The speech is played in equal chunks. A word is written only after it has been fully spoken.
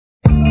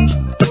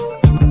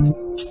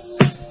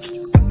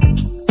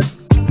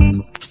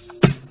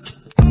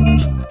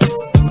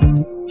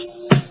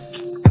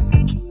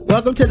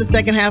Welcome to the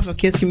second half of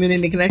KISS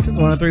Community Connections,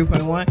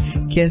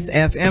 103.1 KISS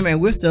FM,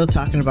 and we're still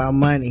talking about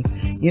money.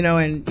 You know,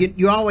 and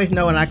you always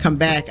know when I come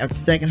back after the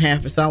second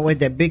half, it's always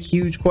that big,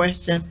 huge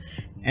question.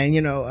 And,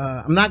 you know,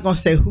 I'm not going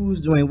to say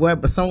who's doing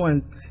what, but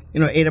someone's, you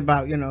know, ate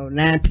about,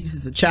 9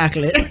 pieces of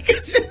chocolate.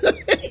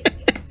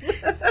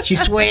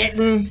 She's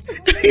sweating.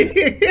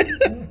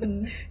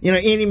 You know,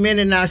 any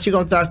minute now she's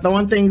going to start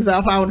throwing things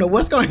off. I don't know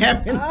what's going to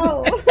happen.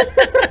 Oh.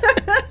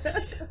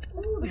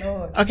 Oh,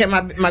 Lord. Okay,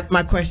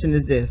 my question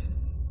is this.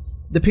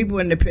 The people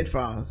in the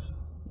pitfalls,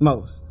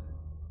 most.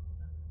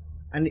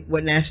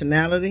 What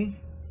nationality?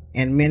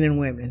 And men and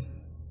women.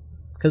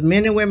 Because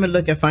men and women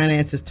look at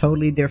finances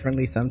totally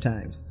differently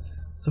sometimes.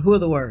 So who are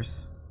the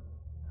worst?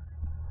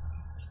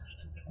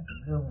 That's a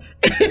good one.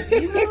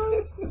 You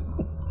know,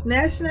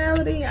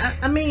 nationality,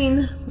 I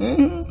mean,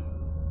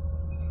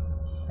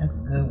 that's a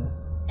good one.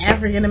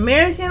 African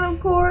American, of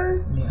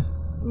course. Yeah.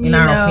 In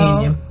our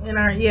opinion. In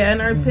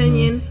our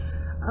opinion.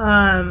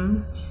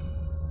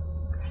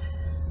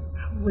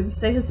 Would you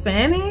say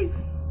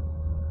Hispanics?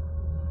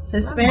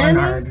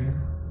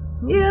 Hispanics?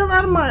 Yeah, a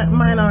lot of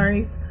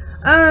minorities.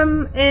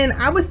 And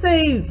I would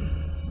say,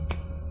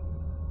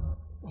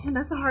 man,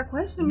 that's a hard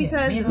question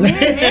because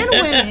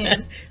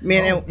men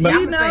and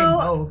women.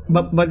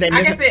 But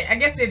I guess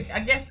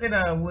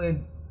it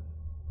would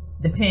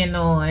depend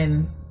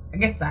on, I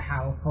guess, the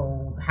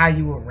household, how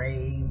you were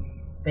raised,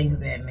 things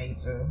of that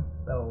nature.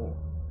 So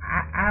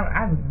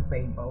I would just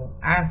say both.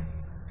 I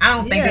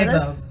don't think there's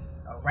a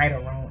right or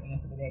wrong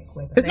answer to that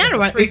question. It's not a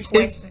right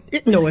question.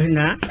 No, it's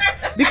not.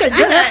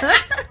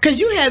 Because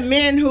you have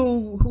men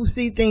who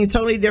see things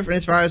totally different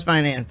as far as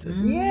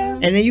finances. Yeah.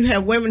 And then you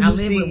have women who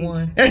see. With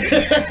one.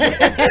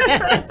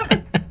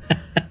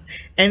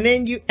 And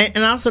then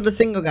and also the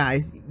single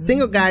guys.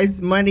 Single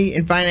guys' money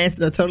and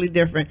finances are totally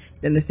different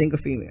than the single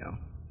female.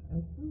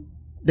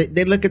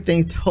 They look at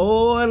things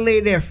totally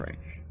different.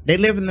 They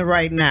live in the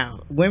right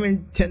now.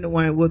 Women tend to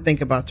will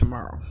think about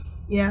tomorrow.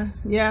 Yeah,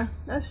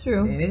 that's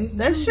true.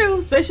 That's true,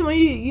 especially when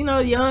you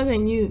young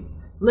and you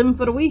living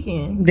for the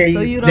weekend.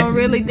 So you don't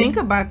really think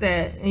about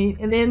that.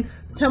 And then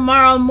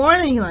tomorrow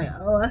morning you're like,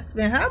 oh, I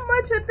spent how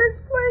much at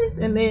this place?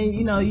 And then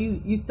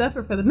you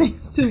suffer for the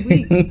next 2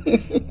 weeks.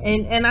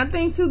 and I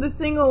think too, the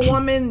single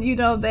woman,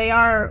 they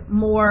are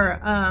more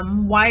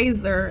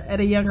wiser at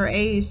a younger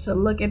age to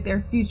look at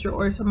their future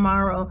or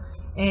tomorrow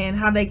and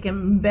how they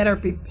can better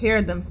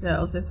prepare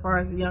themselves. As far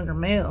as the younger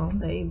male,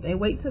 they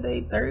wait till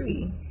they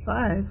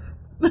 35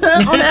 on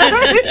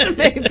average,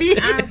 maybe,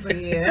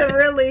 to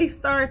really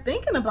start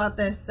thinking about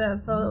that stuff.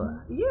 So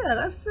yeah,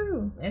 that's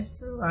true. That's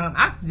true.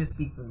 I can just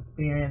speak from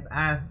experience.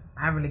 I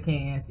really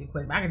can't answer your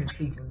question, but I can just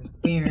speak from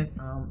experience.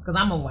 Because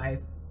I'm a wife,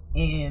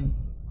 and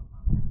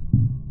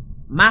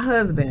my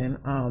husband,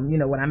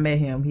 when I met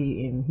him,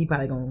 he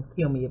probably gonna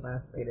kill me if I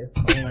say this.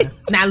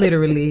 Not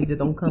literally, just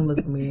don't come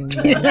look for me.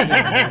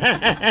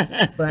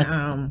 But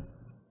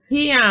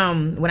he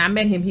when I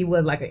met him, he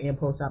was like an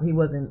impulse shop. He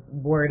wasn't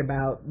worried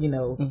about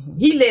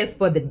he lives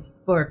for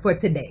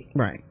today.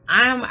 Right.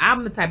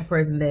 I'm the type of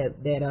person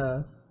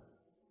that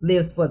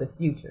lives for the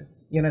future.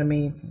 You know what I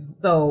mean?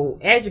 So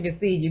as you can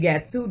see, you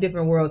got two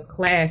different worlds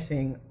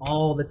clashing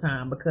all the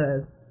time,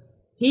 because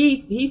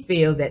he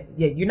feels that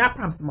you're not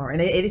promised tomorrow,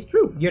 and it is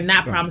true. You're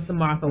not promised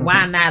tomorrow, so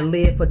why not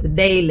live for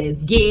today?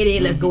 Let's get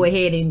it. Let's go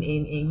ahead and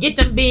get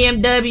them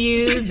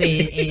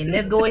BMWs and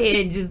let's go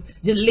ahead and just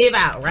live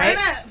out, right?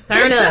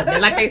 Turn up.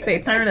 Like they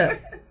say, turn up.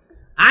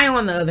 I,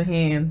 on the other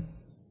hand,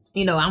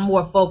 I'm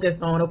more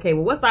focused on, okay,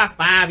 well, what's our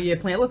 5-year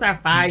plan? What's our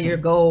 5-year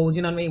goals?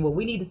 You know what I mean? Well,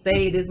 we need to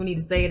say this, we need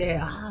to say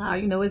that.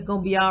 It's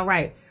gonna be all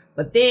right.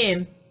 But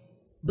then,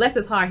 bless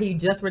his heart, he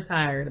just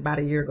retired about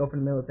a year ago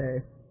from the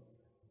military.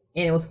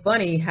 And it was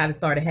funny how it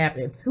started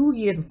happening. 2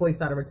 years before he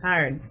started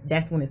retiring,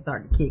 that's when it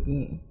started to kick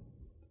in.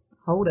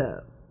 Hold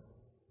up.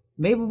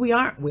 Maybe we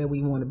aren't where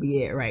we want to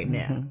be at right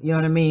now. You know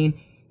what I mean?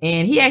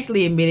 And he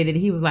actually admitted it.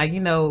 He was like,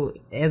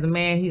 as a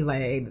man, he's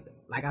like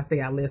I say,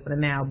 I live for the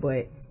now.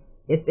 But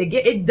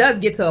it does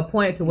get to a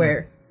point to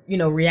where,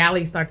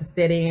 reality starts to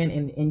set in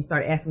and you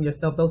start asking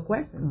yourself those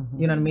questions.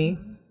 You know what I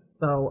mean?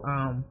 So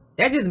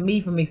that's just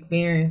me from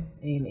experience.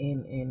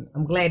 And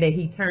I'm glad that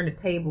he turned the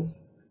tables.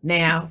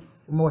 Now,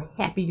 more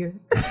happier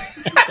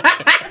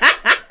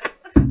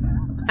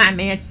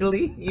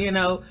financially,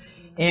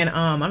 and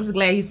I'm just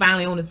glad he's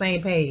finally on the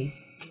same page.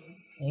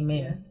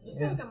 Amen.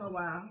 Yeah, it took him a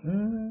while,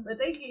 but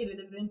they get it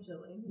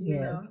eventually.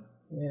 Yes.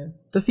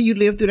 So see, you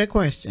lived through that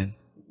question.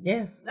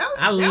 Yes,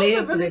 I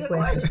lived through that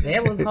question.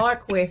 That was a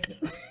hard question.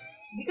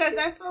 Because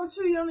that's so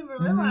true. You don't even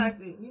realize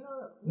it.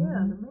 The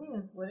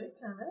man's what it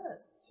turned up.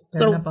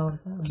 Turn up all the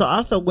time. So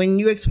also, when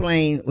you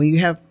explain, when you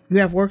have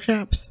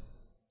workshops.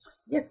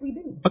 Yes, we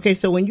do. Okay,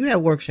 so when you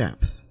have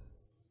workshops,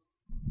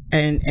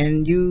 and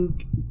you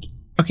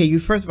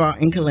first of all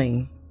in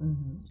Killeen.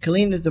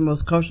 Killeen is the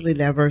most culturally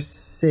diverse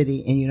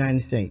city in the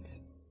United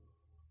States.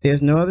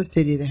 There's no other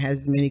city that has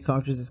as many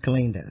cultures as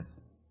Killeen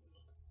does,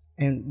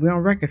 and we're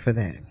on record for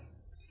that.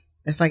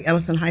 It's like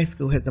Ellison High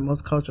School has the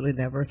most culturally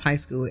diverse high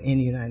school in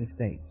the United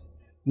States.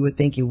 You would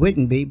think it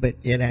wouldn't be, but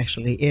it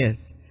actually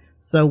is.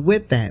 So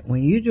with that,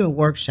 when you do a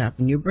workshop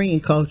and you're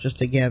bringing cultures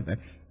together,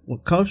 well,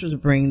 cultures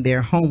bring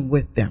their home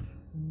with them.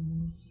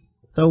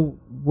 So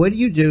what do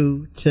you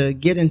do to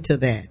get into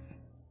that?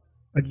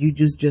 Or do you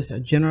do just a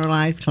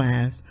generalized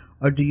class?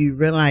 Or do you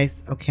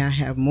realize, okay, I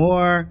have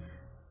more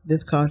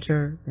this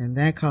culture than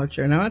that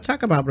culture? And I'm not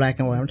talking about black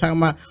and white. I'm talking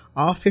about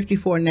all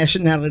 54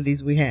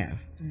 nationalities we have.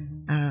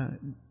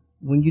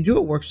 When you do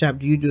a workshop,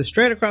 do you do it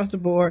straight across the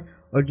board?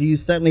 Or do you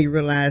suddenly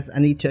realize I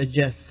need to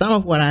adjust some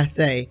of what I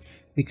say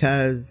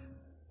because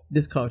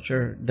this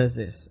culture does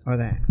this or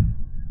that?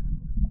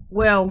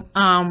 Well,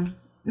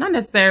 not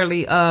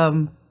necessarily.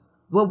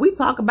 What we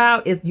talk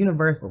about is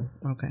universal.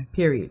 Okay.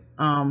 Period.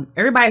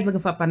 Everybody's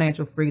looking for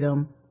financial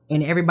freedom,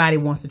 and everybody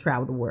wants to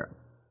travel the world.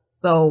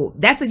 So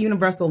that's a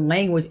universal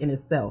language in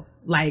itself.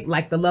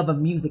 Like the love of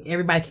music.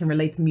 Everybody can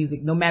relate to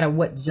music, no matter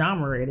what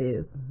genre it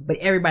is, but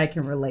everybody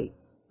can relate.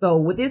 So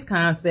with this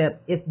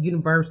concept, it's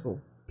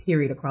universal,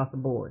 period, across the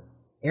board.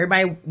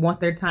 Everybody wants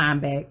their time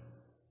back.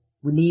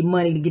 We need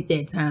money to get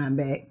that time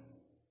back.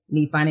 We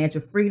need financial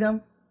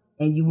freedom,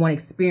 and you want to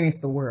experience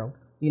the world.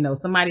 You know,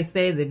 somebody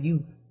says if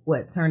you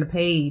turn the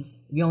page,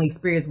 you only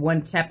experience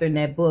one chapter in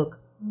that book,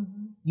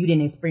 you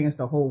didn't experience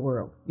the whole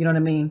world. You know what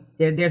I mean?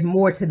 There's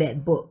more to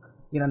that book.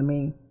 You know what I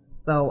mean?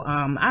 So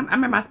I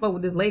remember I spoke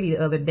with this lady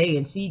the other day,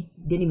 and she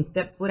didn't even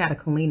step foot out of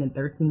Killeen in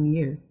 13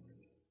 years.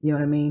 You know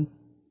what I mean?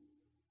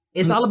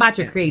 It's all about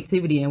your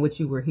creativity and what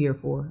you were here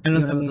for. I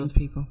know some of those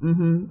people.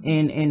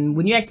 And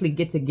when you actually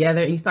get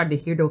together and you start to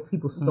hear those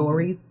people's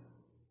stories,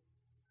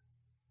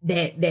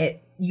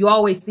 that you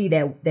always see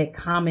that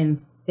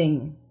common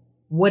thing.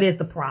 What is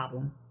the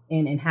problem?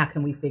 And how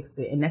can we fix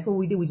it? And that's what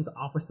we do. We just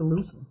offer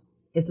solutions.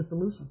 It's a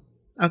solution.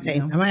 Okay, you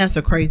know? I'm going to ask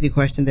a crazy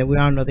question that we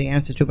all know the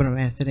answer to, but I'm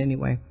going to ask it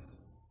anyway.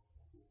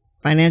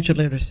 Financial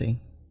literacy.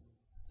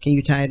 Can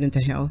you tie it into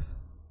health?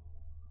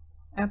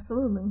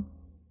 Absolutely.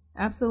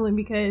 Absolutely,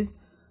 because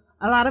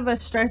a lot of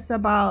us stress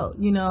about,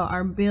 you know,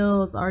 our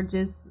bills are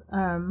just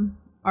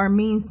our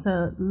means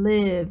to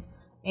live.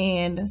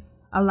 And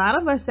a lot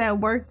of us that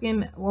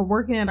working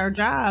at our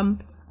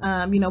job,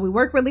 you know, we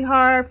work really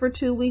hard for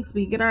 2 weeks,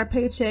 we get our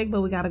paycheck,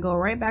 but we got to go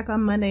right back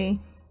on Monday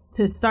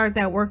to start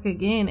that work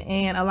again.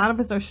 And a lot of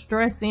us are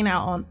stressing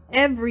out on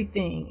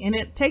everything, and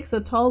it takes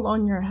a toll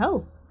on your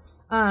health.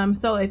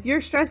 So if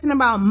you're stressing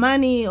about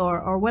money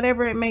or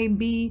whatever it may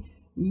be,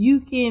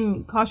 you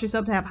can cause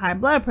yourself to have high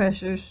blood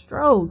pressure,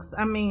 strokes,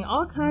 I mean,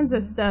 all kinds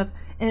of stuff.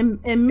 And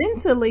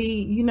mentally,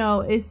 you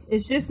know,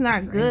 it's just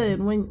not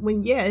good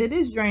when yeah, it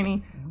is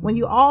draining when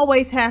you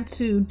always have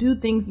to do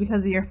things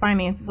because of your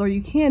finances, or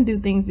you can do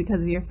things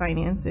because of your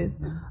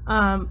finances.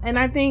 And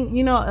I think,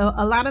 you know,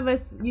 a lot of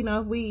us, you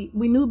know, if we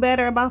knew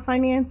better about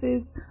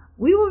finances,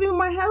 we would be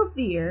more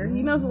healthier,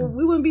 you know, so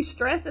we wouldn't be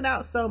stressing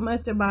out so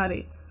much about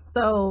it.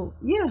 So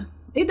yeah,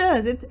 it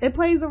does. It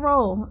plays a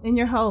role in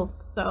your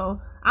health.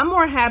 So I'm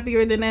more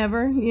happier than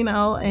ever, you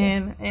know,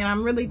 and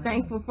I'm really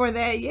thankful for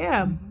that.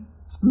 Yeah.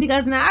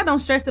 Because now I don't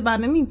stress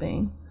about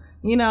anything,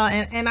 you know,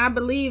 and I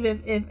believe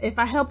if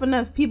I help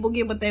enough people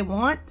get what they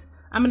want,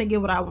 I'm going to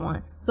get what I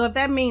want. So if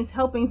that means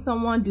helping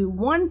someone do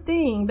one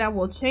thing that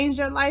will change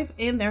their life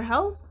and their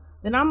health,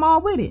 then I'm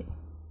all with it.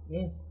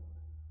 Yes.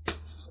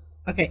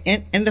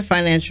 Okay. In the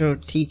financial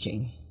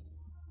teaching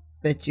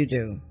that you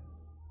do,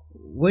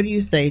 what do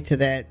you say to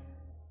that?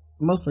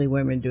 Mostly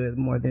women do it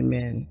more than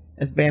men.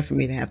 It's bad for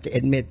me to have to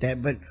admit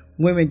that, but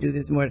women do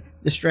this more.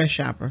 The stress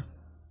shopper.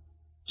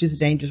 She's a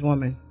dangerous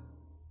woman.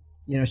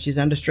 You know, she's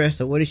under stress,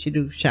 so what does she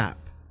do? Shop.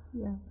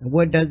 Yeah. And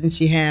what doesn't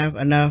she have?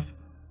 Enough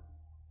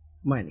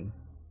money.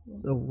 Yeah.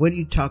 So what do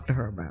you talk to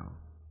her about?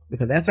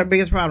 Because that's her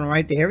biggest problem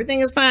right there. Everything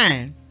is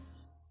fine,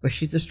 but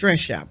she's a stress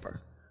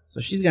shopper. So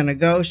she's going to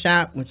go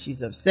shop when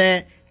she's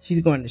upset.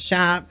 She's going to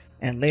shop,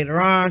 and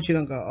later on, she's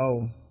going to go,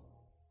 oh,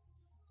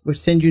 which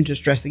sends you into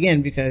stress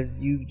again because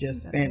you've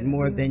just spent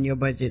more than your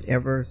budget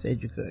ever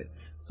said you could.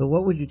 So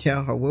what would you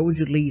tell her? Where would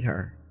you lead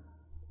her?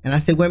 And I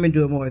say women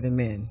do it more than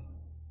men.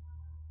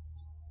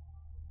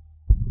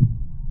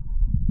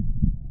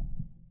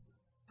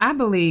 I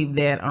believe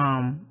that,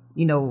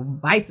 you know,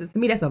 vices, to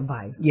me, that's a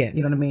vice. Yes.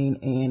 You know what I mean?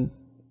 And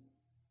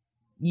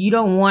you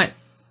want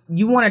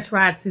to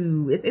try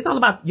to, it's all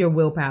about your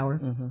willpower.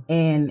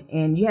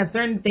 And you have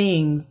certain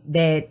things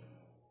that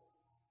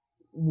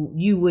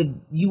you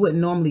wouldn't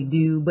normally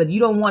do, but you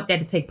don't want that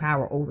to take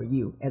power over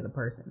you as a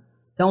person.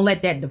 Don't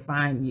let that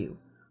define you.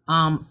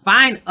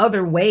 Find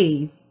other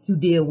ways to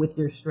deal with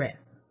your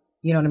stress.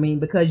 You know what I mean?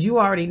 Because you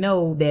already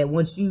know that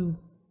once you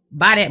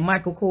buy that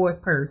Michael Kors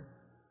purse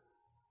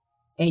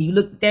and you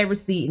look at that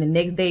receipt and the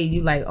next day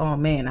you like, oh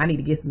man, I need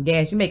to get some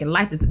gas. You're making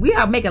we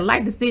are making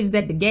life decisions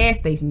at the gas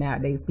station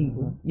nowadays,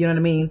 people. You know what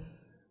I mean?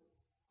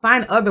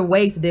 Find other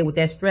ways to deal with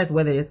that stress,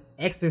 whether it's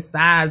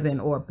exercising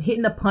or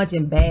hitting a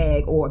punching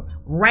bag or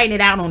writing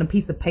it out on a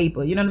piece of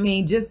paper. You know what I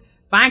mean? Just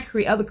find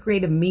other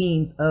creative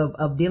means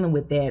of dealing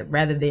with that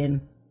rather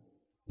than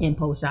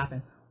impulse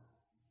shopping,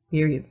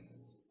 period.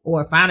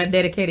 Or find a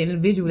dedicated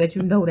individual that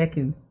you know that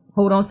can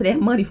hold on to that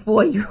money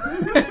for you,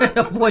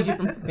 avoid you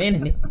from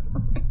spending it.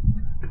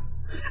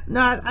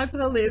 No, I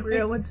totally agree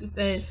with what you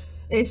said.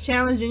 It's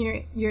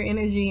challenging your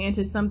energy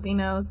into something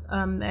else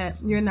that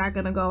you're not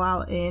going to go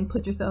out and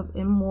put yourself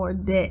in more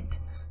debt.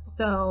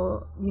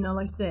 So, you know,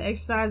 like you said,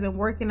 exercising,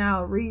 working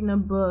out, reading a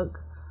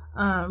book,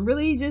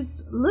 really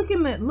just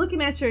looking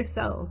at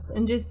yourself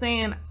and just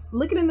saying,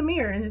 looking in the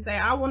mirror and just say,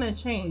 I want to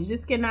change.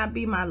 This cannot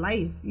be my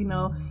life, you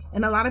know.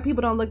 And a lot of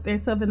people don't look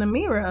themselves in the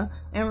mirror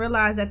and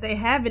realize that they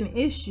have an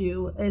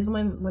issue is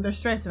when they're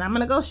stressing. I'm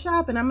going to go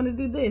shopping. I'm going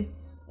to do this.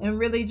 And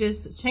really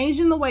just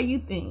changing the way you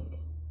think.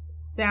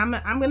 Say,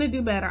 I'm going to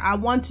do better. I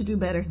want to do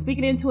better. Speak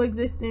it into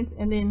existence,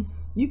 and then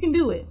you can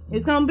do it.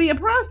 It's going to be a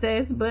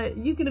process, but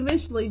you can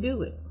eventually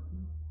do it.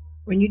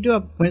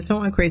 When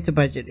someone creates a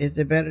budget, is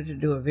it better to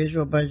do a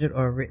visual budget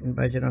or a written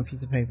budget on a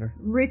piece of paper?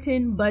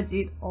 Written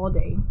budget all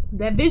day.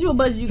 That visual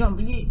budget you're going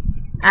to forget.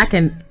 I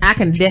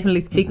can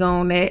definitely speak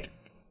on that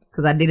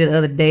because I did it the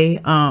other day.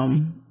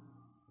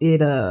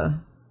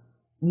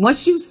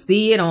 Once you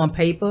see it on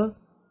paper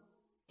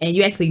and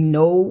you actually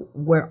know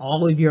where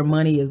all of your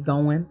money is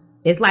going,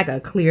 it's like a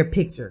clear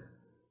picture.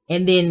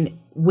 And then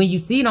when you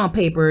see it on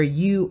paper,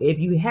 if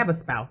you have a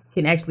spouse,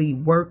 can actually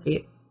work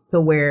it to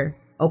where,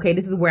 okay,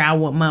 this is where I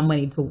want my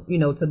money to, you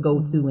know, to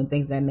go to and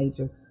things of that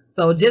nature.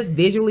 So just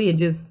visually and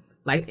just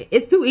like,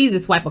 it's too easy to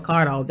swipe a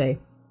card all day.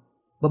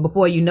 But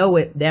before you know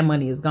it, that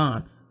money is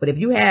gone. But if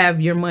you have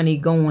your money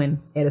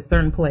going at a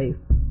certain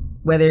place,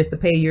 whether it's to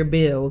pay your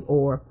bills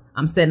or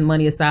I'm setting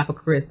money aside for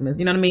Christmas,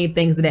 you know what I mean?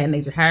 Things of that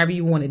nature, however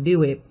you want to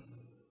do it,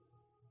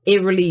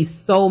 it relieves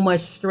so much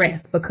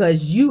stress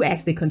because you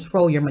actually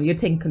control your money. You're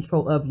taking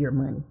control of your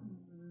money.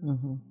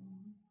 Mm-hmm.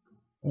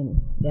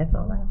 And that's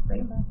all I have to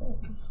say about that.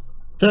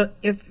 So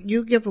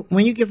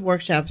when you give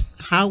workshops,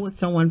 how would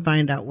someone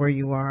find out where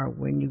you are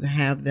when you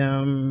have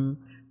them,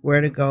 where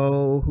to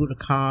go, who to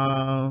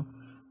call,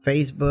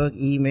 Facebook,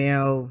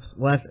 emails,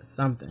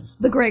 something?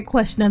 The great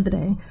question of the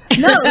day.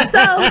 No,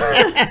 so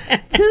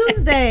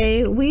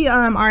Tuesday we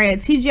are at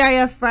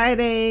TGIF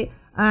Friday.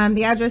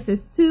 The address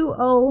is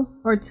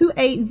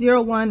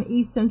 2801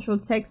 East Central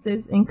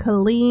Texas in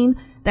Killeen.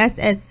 That's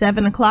at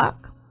 7:00.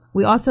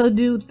 We also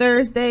do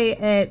Thursday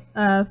at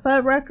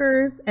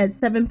Fuddruckers at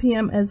 7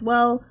 p.m. as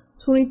well,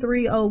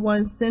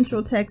 2301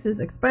 Central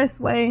Texas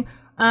Expressway.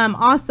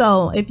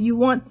 Also, if you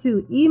want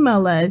to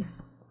email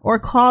us or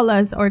call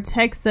us or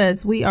text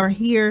us, we are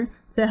here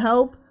to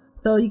help.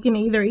 So you can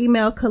either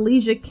email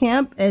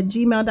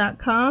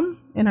KhalijahCamp@gmail.com,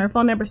 and her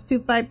phone number is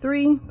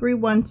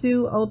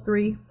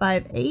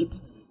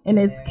 253-312-0358. And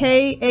it's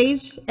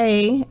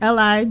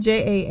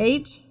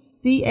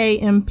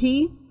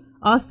KhalijahCamp.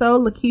 Also,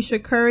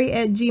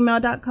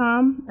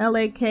 LaKishaCurry@gmail.com,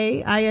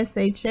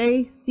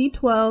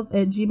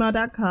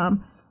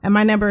 LaKishaC12@gmail.com. And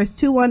my number is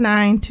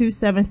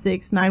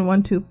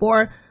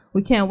 219-276-9124.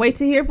 We can't wait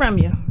to hear from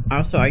you.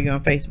 Also, are you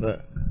on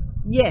Facebook?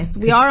 Yes,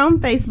 we are on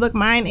Facebook.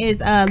 Mine is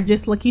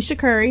just LaKisha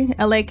Curry,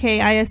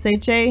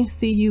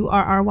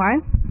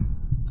 LaKishaCurry.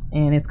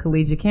 And it's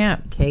Khalijah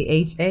Camp,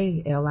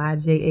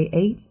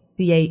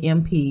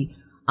 KhalijahCamp.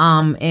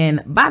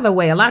 And by the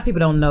way, a lot of people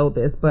don't know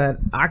this, but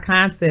our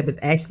concept is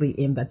actually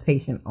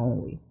invitation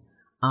only.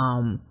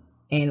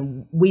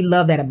 And we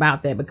love that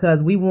about that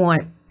because we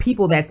want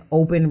people that's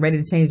open,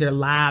 ready to change their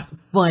lives,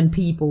 fun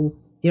people,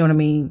 you know what I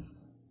mean?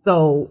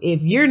 So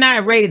if you're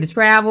not ready to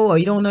travel or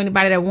you don't know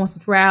anybody that wants to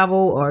travel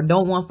or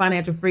don't want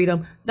financial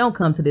freedom, don't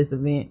come to this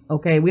event,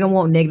 okay? We don't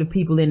want negative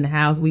people in the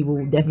house. We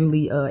will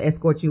definitely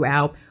escort you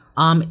out.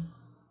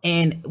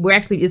 And we're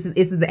actually, this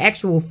is the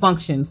actual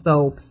function.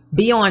 So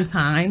be on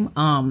time.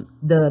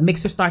 The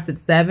mixer starts at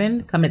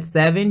 7. Come at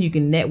 7. You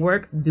can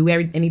network, do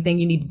anything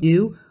you need to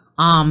do.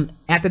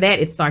 After that,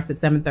 it starts at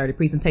 7:30.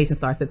 Presentation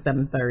starts at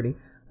 7:30.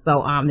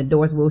 So the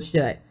doors will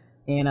shut.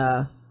 And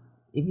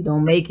if you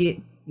don't make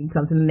it, you can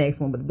come to the next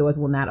one, but the doors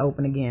will not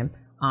open again.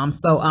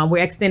 So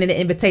we're extending the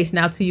invitation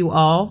out to you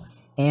all.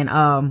 And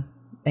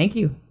thank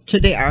you.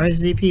 Should they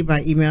RSVP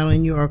by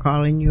emailing you or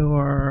calling you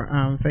or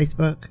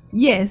Facebook?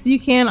 Yes, you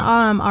can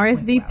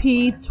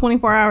RSVP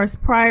 24 hours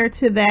prior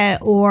to that,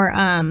 or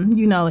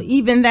you know,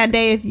 even that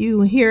day if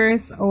you hear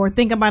us or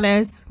think about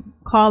us,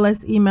 call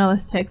us, email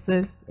us, text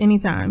us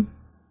anytime.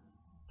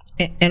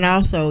 And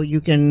also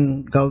you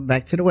can go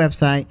back to the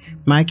website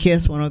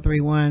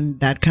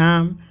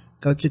mykiss1031.com,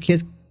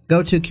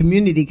 go to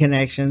Community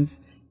Connections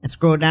and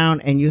scroll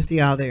down and you'll see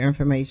all their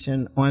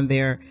information on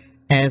there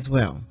as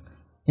well.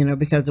 You know,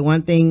 because the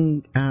one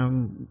thing,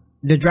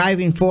 the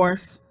driving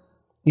force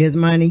is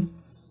money.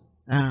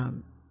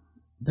 And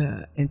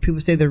people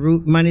say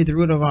money the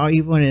root of all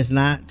evil, and it's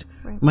not.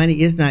 Right.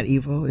 Money is not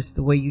evil. It's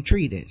the way you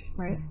treat it.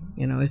 Right.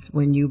 You know, it's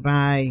when you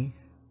buy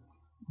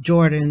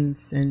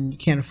Jordans and you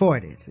can't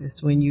afford it.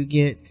 It's when you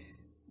get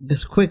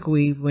this quick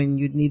weave when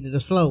you needed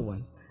a slow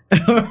one,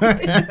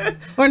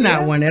 or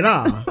not one at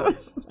all.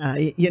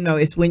 You know,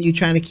 it's when you're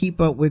trying to keep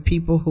up with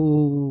people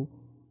who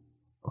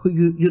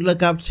you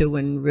look up to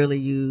when really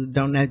you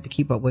don't have to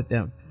keep up with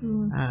them.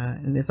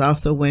 And it's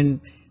also when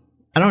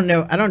I don't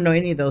know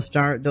any of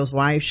those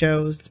wife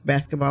shows,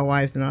 Basketball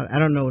Wives and all. I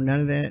don't know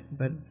none of that,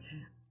 but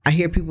I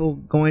hear people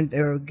going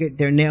there get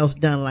their nails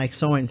done like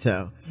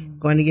so-and-so,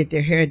 going to get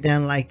their hair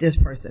done like this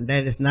person.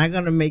 That is not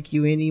going to make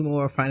you any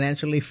more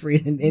financially free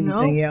than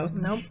anything else.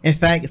 Nope. In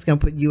fact, it's going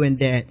to put you in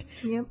debt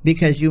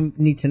because you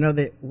need to know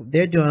that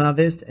they're doing all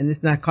this and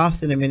it's not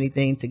costing them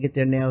anything to get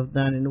their nails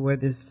done and to wear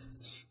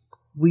this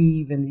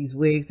weave and these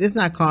wigs. It's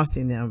not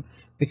costing them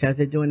because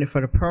they're doing it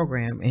for the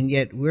program. And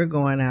yet we're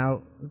going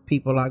out,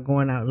 people are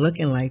going out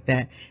looking like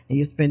that, and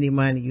you're spending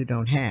money you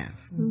don't have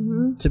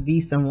to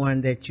be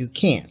someone that you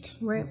can't.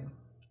 Right.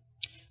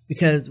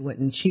 Because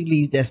when she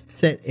leaves that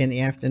set in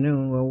the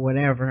afternoon or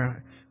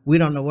whatever, we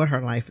don't know what her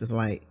life is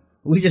like.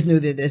 We just knew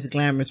that there's a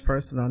glamorous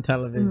person on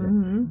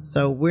television.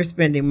 So we're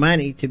spending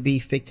money to be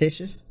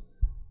fictitious,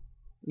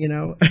 you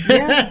know?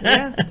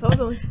 Yeah,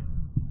 totally.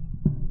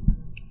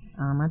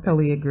 I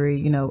totally agree.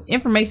 You know,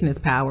 information is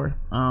power.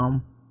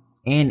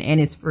 And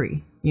it's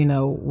free. You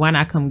know, why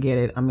not come get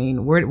it? I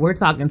mean, we're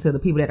talking to the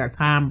people that are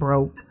time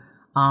broke.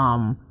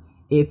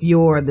 If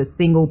you're the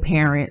single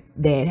parent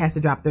that has to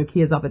drop their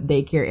kids off at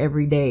daycare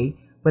every day,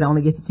 but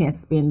only gets a chance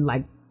to spend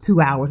like 2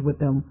 hours with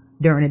them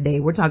during the day,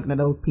 we're talking to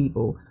those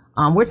people.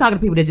 We're talking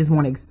to people that just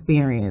want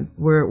experience.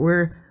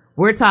 We're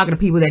talking to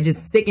people that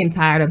just sick and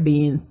tired of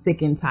being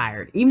sick and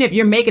tired. Even if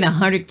you're making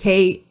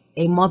 $100K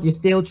a month, you're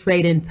still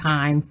trading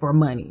time for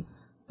money.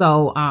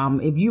 So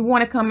if you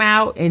want to come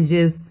out and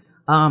just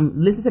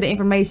listen to the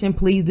information,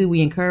 please do.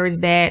 We encourage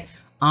that.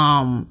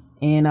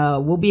 And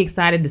we'll be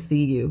excited to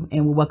see you,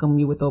 and we'll welcome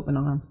you with open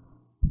arms.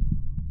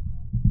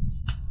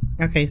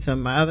 Okay, so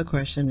my other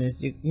question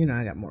is, you know,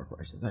 I got more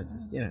questions. I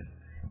just, you know,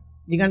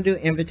 you're going to do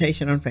an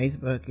invitation on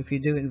Facebook. If you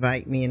do,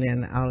 invite me, and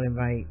then I'll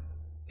invite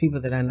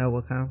people that I know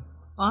will come.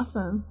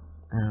 Awesome.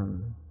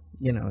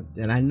 You know,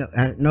 that I know.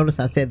 I notice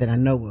I said that I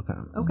know will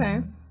come.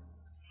 Okay.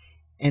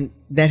 And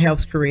that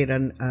helps create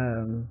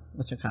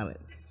what you call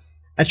it?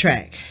 A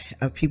track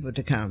of people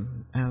to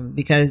come.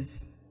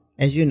 Because,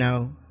 as you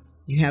know,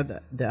 you have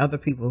the other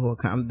people who will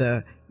come,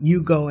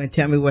 you go and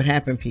tell me what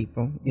happened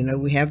people. You know,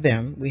 we have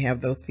them, we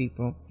have those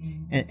people.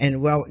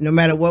 And well, no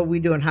matter what we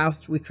do in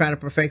house, we try to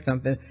perfect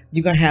something,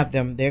 you're going to have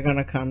them. They're going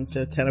to come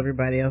to tell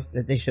everybody else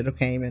that they should have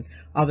came, and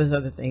all these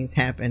other things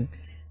happen.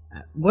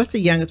 What's the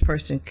youngest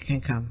person can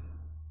come?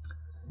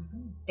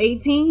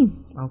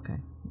 18. Okay.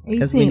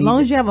 18. As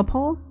long as you have a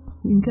pulse,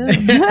 you can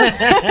come.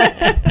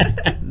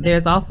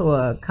 There's also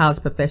a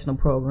college professional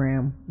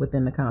program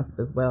within the concept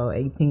as well,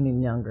 18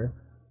 and younger.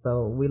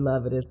 So we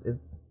love it.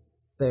 It's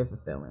very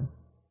fulfilling.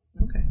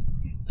 Okay.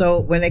 So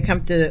when they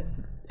come to,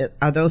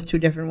 are those two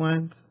different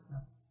ones?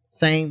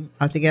 Same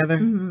altogether?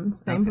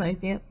 Same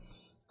place, yep.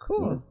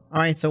 Cool. Yeah.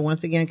 All right. So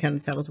once again, kind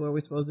of tell us where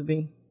we're supposed to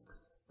be.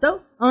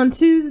 So on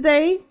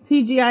Tuesday,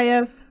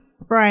 TGIF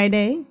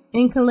Friday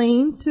in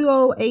Killeen,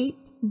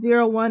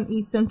 20801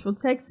 East Central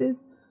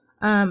Texas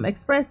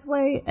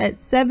Expressway at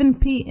 7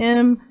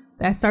 p.m.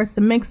 That starts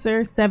the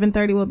mixer.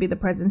 7:30 will be the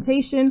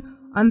presentation.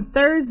 On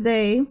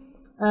Thursday,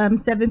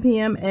 7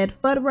 p.m. at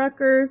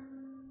Fuddruckers,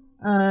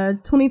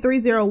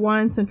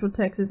 2301 Central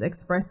Texas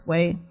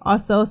Expressway.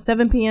 Also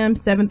 7 p.m.,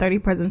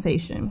 7:30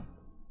 presentation.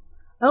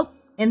 Oh,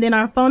 and then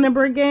our phone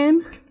number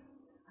again,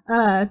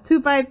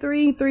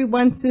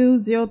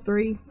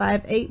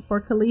 253-312-0358 for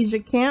Khalijah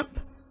Camp.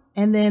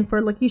 And then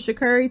for LaKisha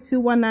Curry,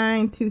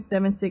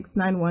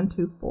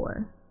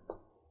 219-276-9124.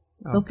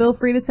 So feel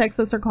free to text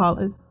us or call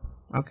us.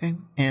 Okay.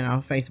 And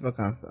on Facebook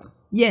also.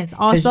 Yes.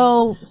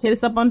 Also hit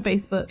us up on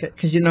Facebook.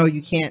 Because, you know,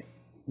 you can't,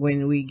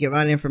 when we give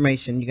out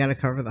information, you got to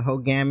cover the whole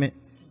gamut,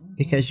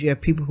 because you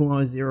have people who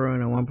want to zero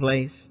in one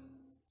place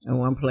and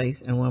one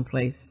place and one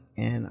place.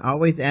 And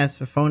always ask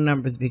for phone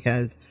numbers,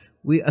 because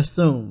we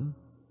assume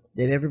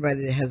that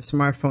everybody that has a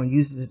smartphone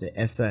uses it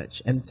as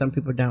such, and some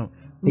people don't.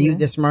 They use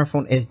their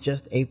smartphone as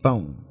just a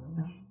phone.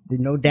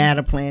 There's no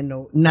data plan,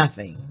 no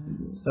nothing.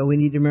 So we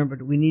need to remember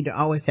that we need to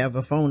always have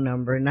a phone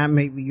number, not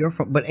maybe your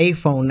phone, but a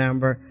phone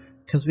number,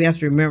 because we have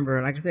to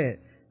remember, like I said,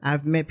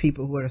 I've met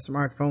people who had a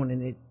smartphone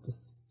and it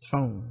just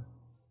phone,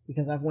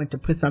 because I went to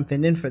put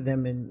something in for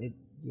them, and it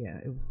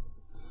was.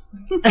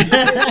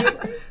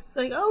 It's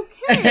like,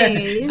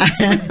 okay.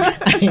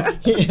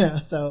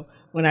 So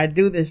when I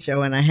do this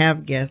show and I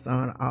have guests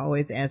on, I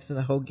always ask for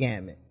the whole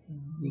gamut,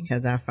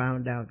 because I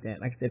found out that,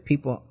 like I said,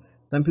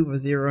 some people are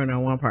zeroing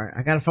on one part.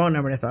 I got a phone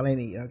number, that's all they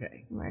need.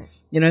 Okay. Right.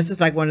 You know, it's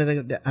just like one of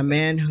a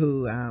man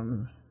who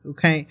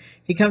came,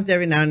 he comes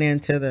every now and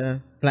then to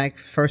the Black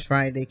First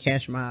Friday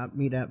Cash Mob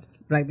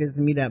meetups, Black Business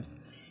meetups.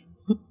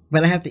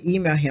 But I have to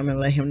email him and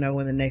let him know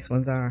when the next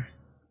ones are.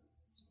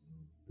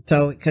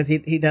 So, because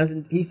he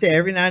doesn't, he said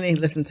every now and then he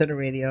listens to the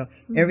radio.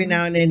 Every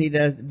now and then he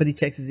does, but he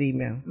checks his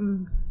email.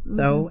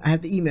 So I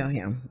have to email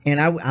him. And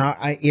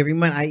I every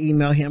month I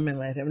email him and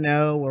let him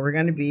know where we're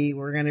going to be,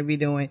 what we're going to be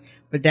doing.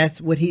 But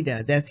that's what he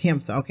does. That's him.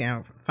 So, okay,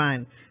 I'm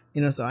fine.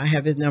 You know, so I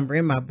have his number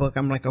in my book.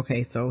 I'm like,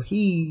 okay, so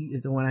he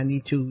is the one I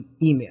need to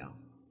email.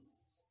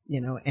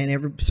 You know,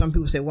 and some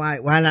people say,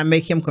 why not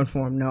make him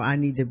conform? No, I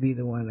need to be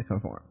the one to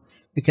conform.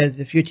 Because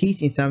if you're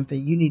teaching something,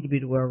 you need to be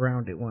the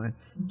well-rounded one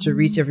to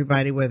reach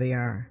everybody where they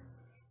are.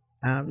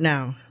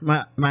 Now,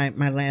 my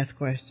last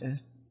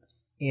question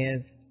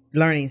is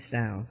learning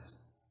styles.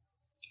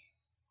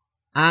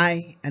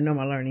 I know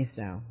my learning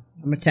style.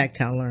 I'm a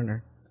tactile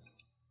learner.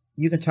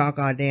 You can talk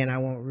all day and I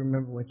won't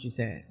remember what you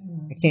said.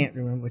 I can't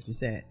remember what you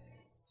said.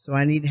 So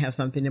I need to have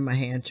something in my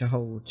hand to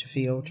hold, to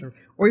feel,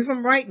 or if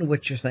I'm writing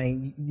what you're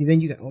saying,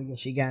 then you go, oh yeah,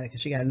 she got it,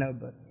 because she got a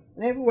notebook.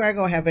 And everywhere I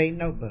go, I have a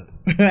notebook.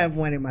 I have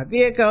one in my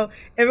vehicle.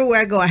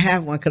 Everywhere I go, I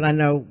have one, because I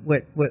know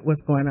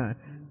what's going on.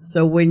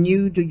 So when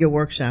you do your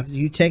workshops,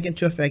 you take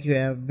into effect, you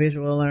have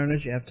visual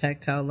learners, you have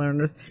tactile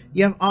learners,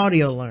 you have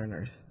audio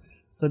learners.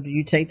 So do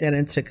you take that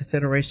into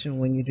consideration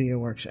when you do your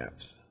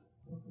workshops?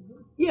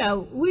 Yeah,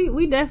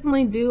 we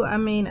definitely do. I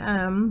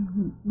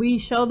mean, we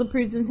show the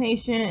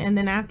presentation, and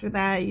then after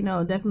that, you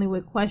know, definitely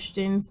with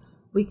questions,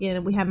 we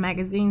have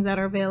magazines that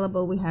are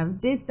available, we have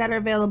discs that are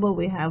available,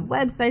 we have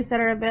websites that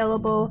are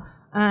available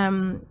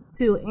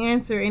to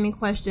answer any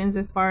questions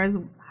as far as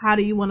how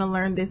do you want to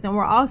learn this. And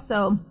we're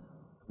also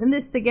in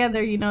this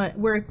together. You know,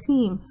 we're a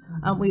team.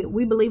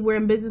 We believe we're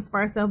in business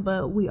for ourselves,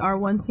 but we are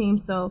one team.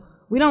 So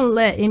we don't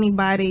let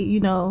anybody, you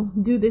know,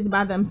 do this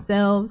by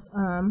themselves.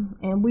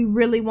 And we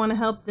really want to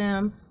help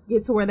them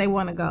get to where they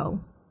want to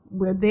go.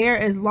 We're there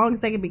as long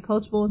as they can be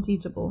coachable and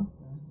teachable.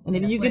 And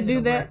if you can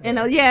do that, and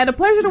yeah, the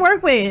pleasure to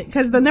work with,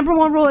 because the number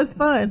one rule is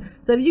fun.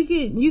 So if you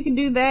can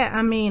do that,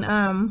 I mean,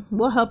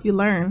 we'll help you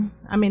learn.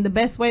 I mean, the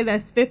best way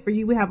that's fit for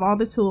you, we have all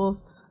the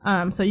tools,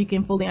 so you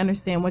can fully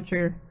understand what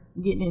you're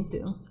getting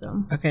into.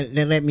 So okay,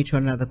 that led me to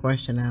another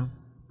question now.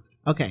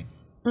 Okay,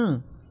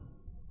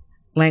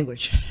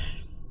 language.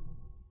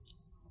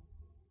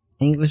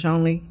 English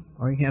only,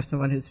 or you have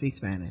someone who speaks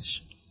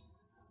Spanish?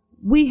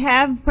 We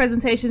have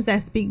presentations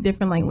that speak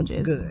different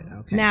languages. Good.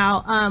 Okay.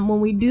 Now, when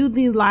we do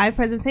the live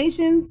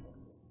presentations,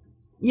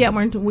 yeah,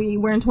 we're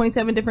in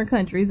 27 different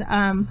countries.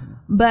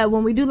 But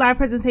when we do live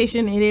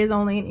presentation, it is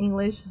only in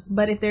English.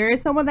 But if there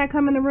is someone that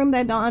come in the room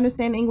that don't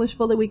understand English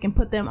fully, we can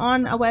put them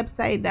on a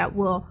website that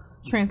will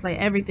translate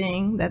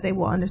everything that they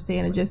will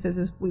understand, and just as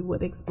if we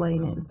would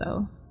explain it.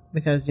 So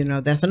because you know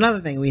that's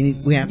another thing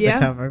we have to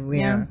cover.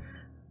 We are,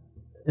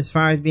 as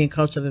far as being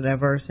culturally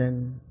diverse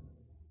in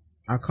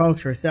our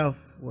culture itself,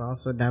 we're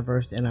also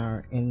diverse in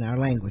our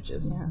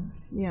languages.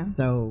 Yeah.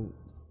 So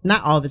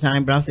not all the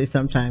time, but I'll say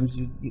sometimes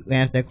you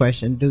ask that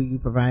question: do you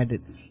provide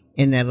it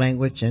in that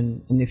language?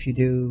 And if you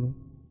do,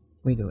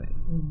 we do it.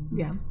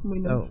 Yeah, we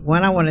do. So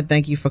one, I want to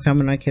thank you for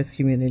coming on KISS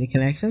Community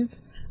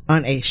Connections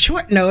on a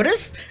short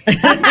notice.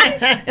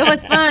 It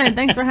was fun.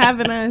 Thanks for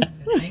having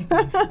us.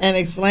 And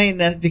explain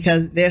that,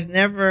 because there's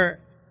never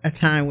a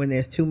time when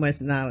there's too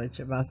much knowledge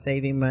about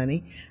saving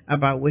money,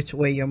 about which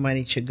way your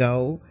money should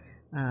go,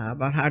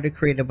 about how to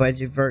create a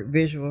budget,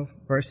 visual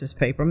versus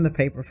paper. I'm the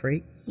paper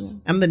freak. Yeah.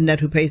 I'm the nut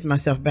who pays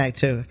myself back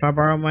too. If I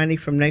borrow money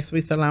from next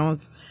week's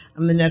allowance,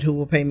 I'm the nut who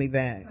will pay me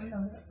back. I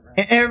know, that's right.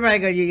 And everybody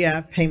go, yeah,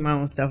 I pay my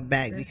own self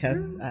back, that's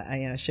because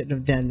I shouldn't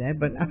have done that,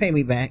 but I pay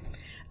me back.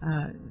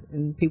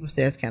 And people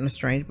say it's kind of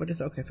strange, but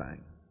it's okay,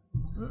 fine.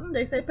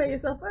 They say pay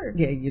yourself first.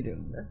 Yeah, you do.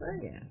 That's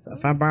right. Yeah. So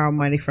if I borrow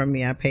money from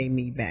me, I pay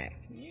me back.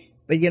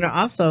 But you know,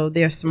 also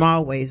there are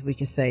small ways we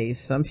can save.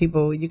 Some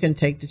people, you can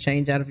take the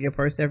change out of your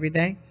purse every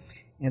day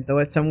and throw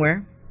it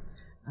somewhere.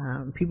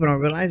 People don't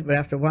realize, but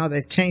after a while,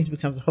 that change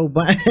becomes a whole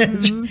bunch.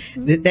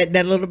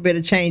 That little bit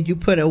of change you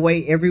put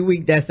away every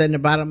week, that's in the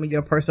bottom of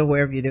your purse or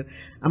wherever you do.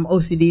 I'm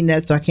OCD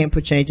nut, so I can't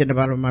put change in the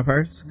bottom of my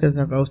purse because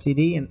I'm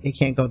OCD and it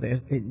can't go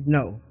there.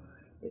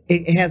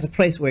 It has a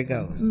place where it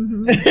goes.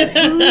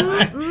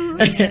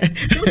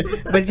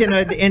 But you know,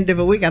 at the end of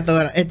a week, I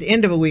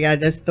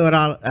just throw it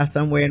all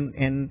somewhere,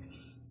 and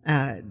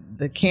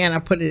the can I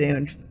put it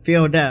in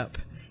filled up.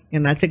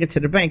 And I took it to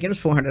the bank. It was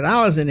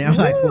 $400 in there. I was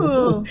like,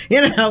 ooh.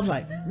 You know, I was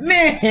like,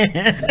 man.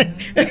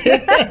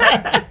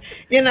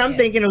 You know, I'm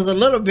thinking it was a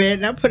little bit,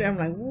 and I put it. I'm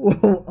like,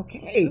 whoa,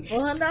 okay.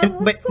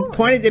 But the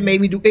point is, it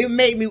made me.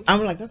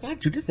 I'm like, okay, I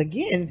do this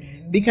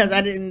again, because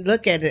I didn't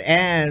look at it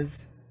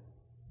as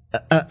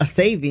a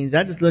savings.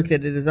 I just looked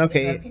at it as,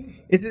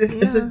 okay, it's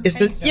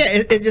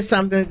just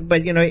something.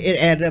 But you know, it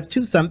added up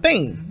to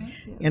something.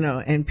 You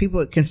know, and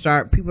people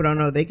don't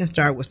know they can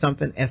start with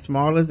something as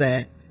small as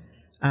that.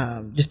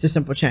 Just a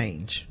simple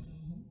change,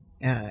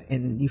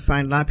 and you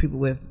find a lot of people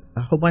with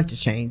a whole bunch of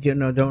change, don't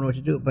know what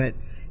to do, but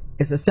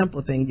it's a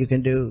simple thing you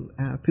can do.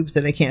 People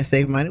say they can't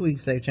save money, we can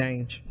save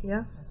change.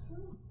 Yeah,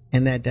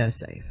 and that does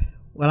save.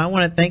 Well, I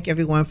want to thank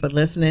everyone for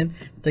listening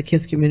to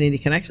KISS Community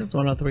Connections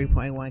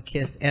 103.1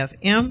 KISS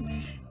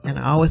FM, and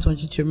I always want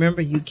you to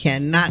remember, you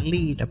cannot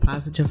lead a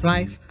positive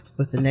life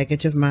with a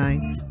negative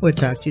mind. We'll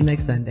talk to you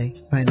next Sunday.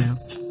 Bye now.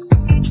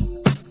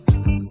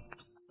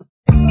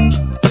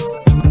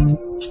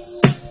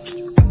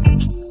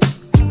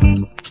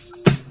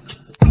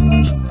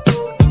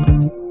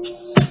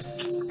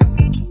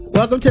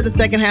 Welcome to the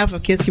second half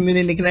of KISS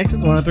Community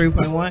Connections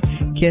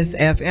 103.1 KISS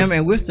FM,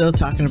 and we're still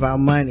talking about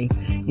money.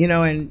 You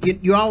know, and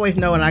you always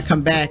know when I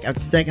come back after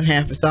the second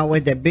half, it's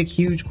always that big,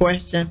 huge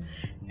question.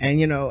 And,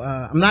 you know,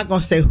 I'm not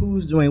going to say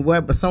who's doing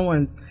what, but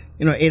someone's,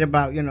 you know, ate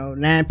about,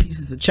 9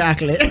 pieces of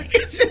chocolate.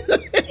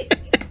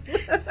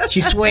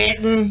 She's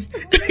sweating.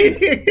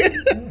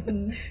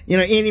 You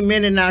know, any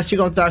minute now she's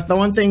going to start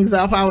throwing things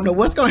off. I don't know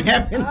what's going to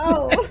happen.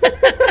 Oh.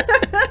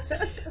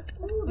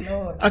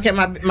 Lord. Okay,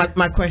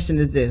 my question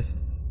is this: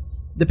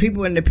 the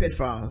people in the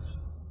pitfalls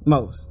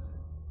most.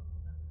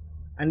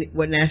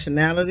 What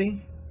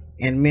nationality?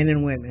 And men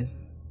and women,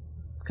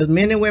 because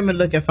men and women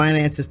look at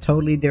finances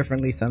totally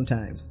differently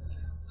sometimes.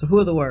 So who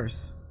are the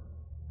worst?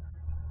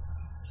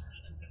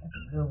 That's a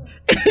good one.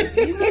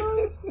 You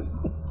know,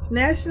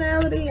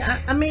 nationality.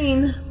 I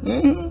mean,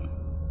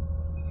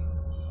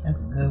 that's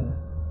a good one.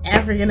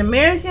 African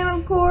American,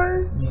 of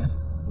course. Yeah.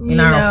 In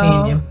our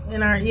opinion.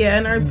 In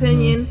our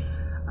opinion.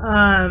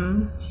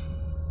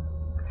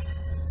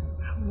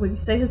 Would you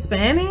say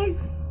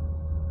Hispanics?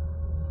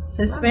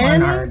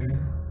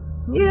 Hispanics.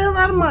 Yeah, a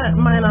lot of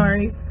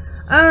minorities.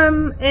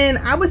 And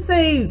I would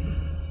say,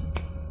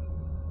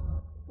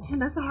 man,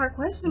 that's a hard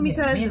question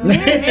because men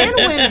and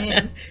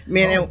women.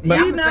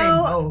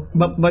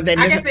 But they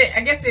I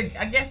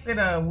guess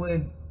it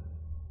would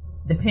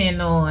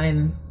depend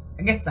on,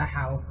 I guess, the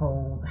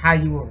household, how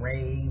you were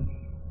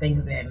raised,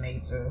 things of that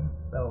nature.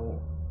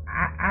 So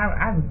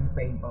I would just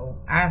say both.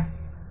 I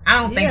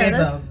don't think there's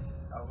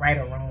a right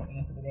or wrong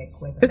answer to that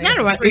question. It's not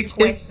a right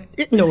question.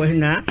 No, it's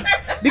not.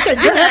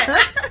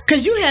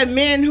 Because you have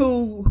men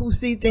who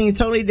see things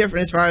totally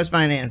different as far as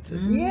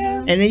finances. Yeah.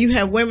 And then you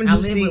have women who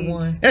live see. With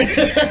one.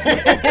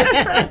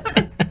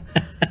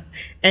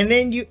 And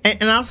then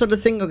and also the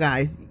single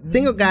guys.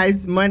 Single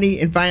guys' money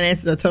and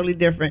finances are totally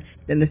different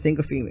than the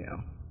single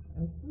female.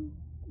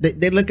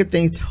 They look at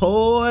things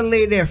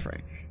totally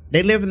different.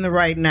 They live in the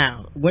right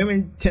now.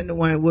 Women tend to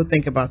will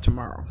think about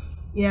tomorrow.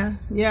 Yeah,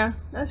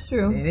 that's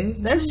true.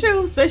 That's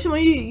true, especially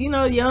when you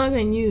young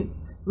and you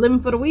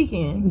living for the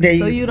weekend,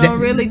 so you don't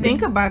really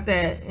think about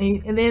that.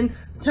 And then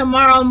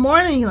tomorrow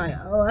morning you're like,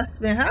 oh, I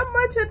spent how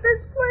much at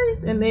this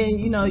place, and then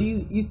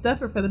you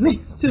suffer for the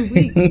next 2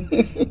 weeks.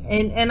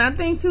 and I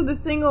think too, the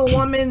single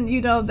woman,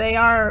 they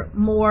are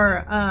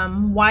more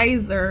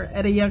wiser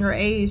at a younger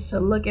age to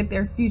look at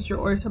their future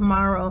or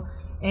tomorrow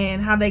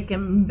and how they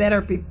can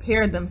better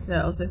prepare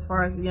themselves. As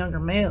far as the younger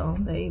male,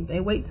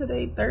 they wait till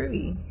they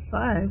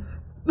 35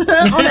 on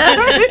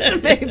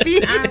average, maybe,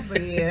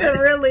 to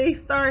really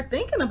start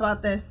thinking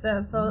about that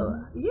stuff.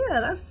 So yeah,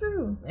 that's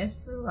true.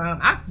 That's true.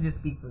 I can just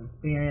speak from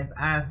experience.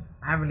 I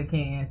really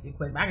can't answer your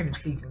question, but I can just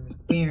speak from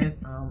experience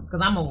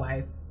because I'm a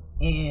wife,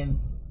 and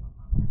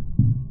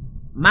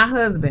my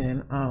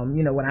husband,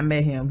 when I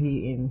met him,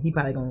 he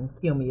probably gonna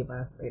kill me if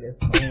I say this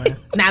online.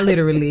 Not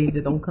literally,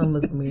 just don't come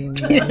look for me.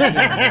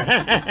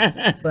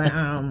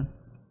 But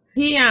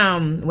he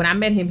when I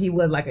met him, he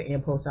was like an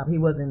impulse shop. He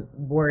wasn't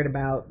worried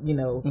about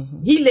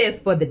he lives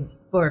for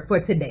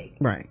today.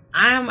 Right.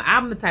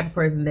 I'm the type of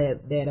person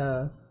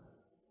that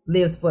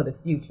lives for the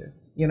future.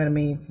 You know what I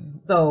mean?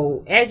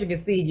 So as you can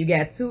see, you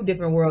got two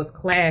different worlds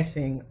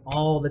clashing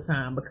all the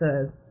time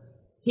because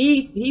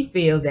he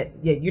feels that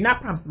you're not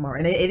promised tomorrow,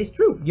 and it is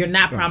true. You're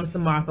not promised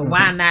tomorrow, so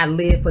why not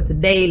live for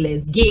today?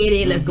 Let's get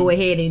it. Let's go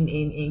ahead and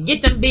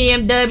get them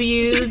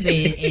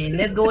BMWs and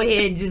let's go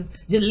ahead and just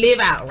live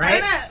out,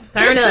 right?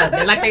 Turn up.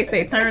 Like they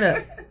say, turn up.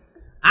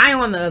 I,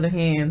 on the other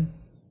hand,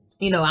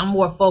 I'm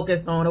more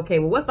focused on, okay,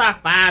 well, what's our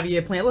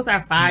 5-year plan? What's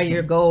our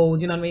 5-year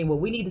goals? You know what I mean? Well,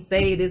 we need to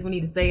say this, we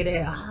need to say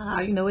that.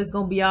 It's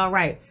gonna be all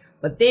right.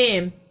 But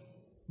then,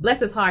 bless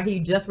his heart,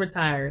 he just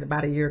retired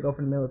about a year ago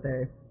from the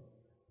military.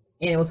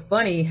 And it was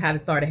funny how it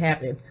started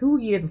happening. 2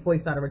 years before he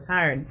started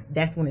retiring,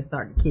 that's when it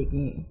started to kick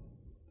in.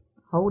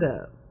 Hold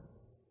up.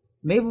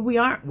 Maybe we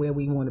aren't where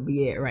we want to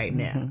be at right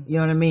now. You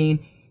know what I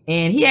mean?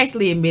 And he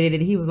actually admitted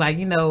it. He was like,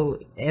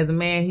 as a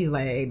man, he's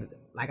like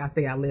I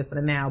say, I live for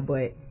the now.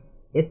 But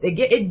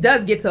it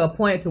does get to a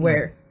point to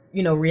where,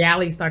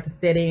 reality starts to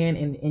set in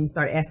and you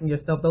start asking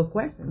yourself those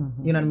questions.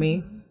 You know what I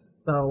mean?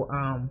 So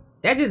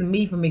that's just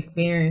me from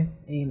experience.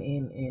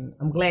 And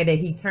I'm glad that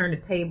he turned the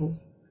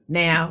tables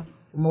now.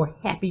 More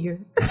happier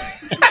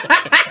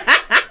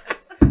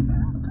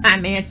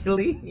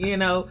financially,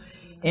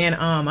 and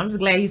I'm just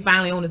glad he's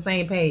finally on the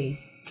same page.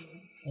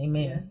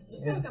 Amen.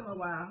 It took him a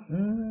while,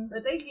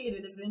 but they get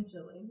it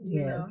eventually.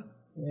 Yes.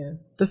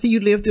 So see,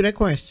 you lived through that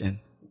question.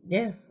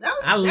 Yes,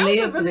 I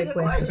lived through that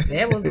question.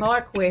 That was a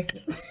hard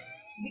question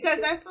because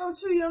that's so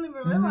true. You don't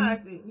even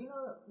realize it.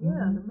 The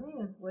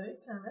man's what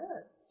it turned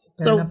up.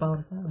 Turn up all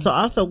the time. So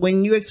also,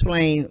 when you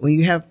explain, when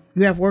you have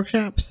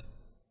workshops.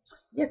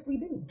 Yes, we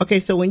do. Okay,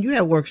 so when you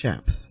have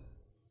workshops,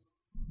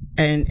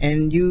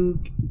 and you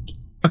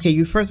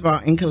first of all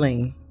in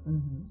Killeen,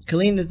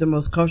 Killeen is the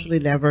most culturally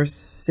diverse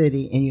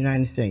city in the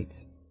United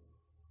States.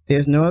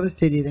 There's no other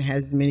city that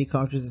has as many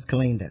cultures as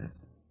Killeen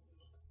does,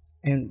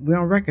 and we're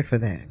on record for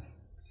that.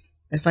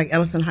 It's like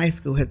Ellison High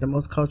School has the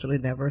most culturally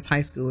diverse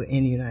high school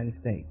in the United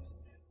States.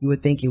 You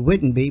would think it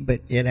wouldn't be,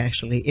 but it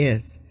actually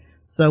is.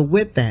 So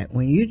with that,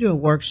 when you do a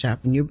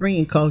workshop and you're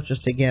bringing cultures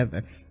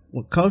together,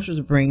 well, cultures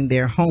bring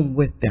their home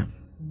with them.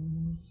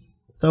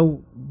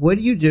 So what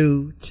do you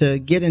do to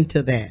get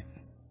into that?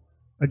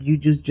 Or do you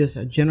do just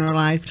a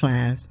generalized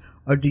class?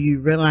 Or do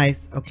you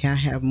realize, okay, I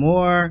have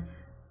more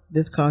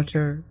this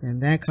culture than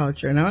that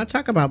culture? And I'm not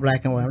talking about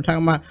black and white. I'm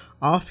talking about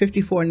all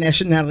 54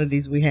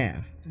 nationalities we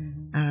have.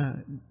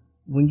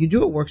 When you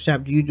do a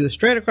workshop, do you do it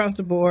straight across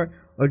the board?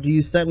 or do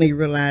you suddenly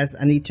realize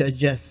I need to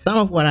adjust some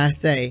of what I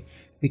say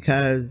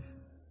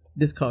because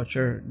this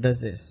culture does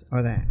this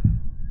or that?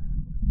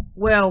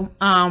 Well,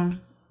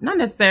 not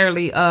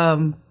necessarily.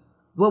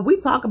 What we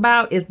talk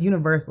about is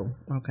universal.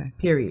 Okay.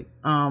 Period.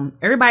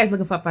 Everybody's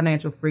looking for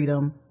financial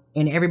freedom,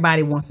 and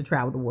everybody wants to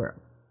travel the world.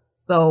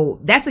 So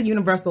that's a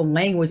universal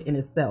language in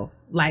itself.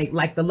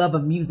 Like the love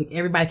of music.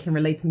 Everybody can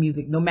relate to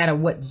music, no matter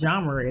what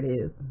genre it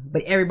is,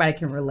 but everybody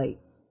can relate.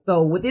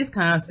 So with this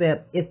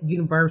concept, it's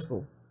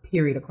universal,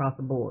 period, across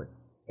the board.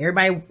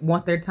 Everybody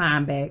wants their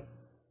time back.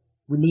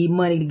 We need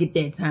money to get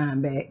that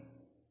time back.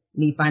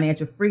 We need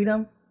financial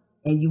freedom,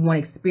 and you want to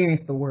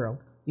experience the world.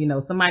 You know,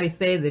 somebody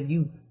says if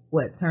you,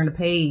 turn the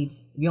page,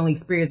 you only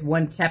experience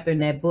one chapter in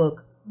that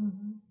book,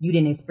 you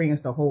didn't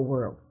experience the whole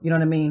world. You know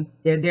what I mean?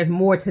 There's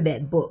more to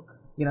that book.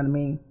 You know what I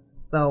mean?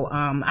 So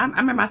I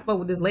remember I spoke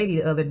with this lady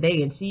the other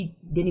day, and she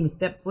didn't even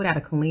step foot out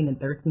of Killeen in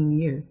 13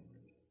 years.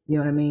 You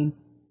know what I mean?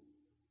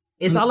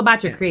 It's all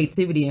about your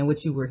creativity and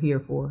what you were here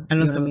for. I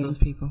know some of those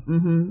people.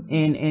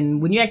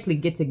 And when you actually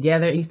get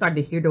together and you start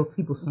to hear those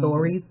people's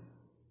stories,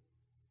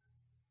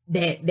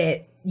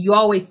 that you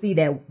always see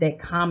that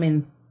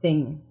common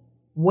thing.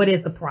 What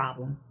is the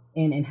problem,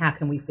 and how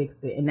can we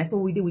fix it? And that's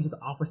what we do. We just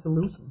offer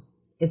solutions.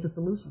 It's a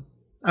solution.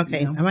 Okay,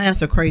 you know? I'm gonna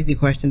ask a crazy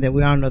question that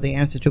we all know the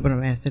answer to, but I'm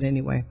gonna ask it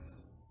anyway.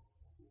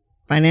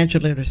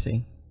 Financial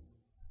literacy.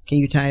 Can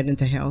you tie it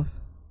into health?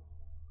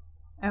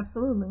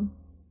 Absolutely.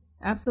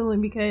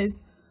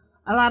 Because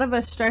a lot of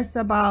us stress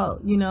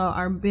about,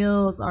 our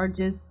bills are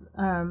just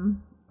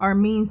our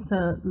means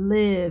to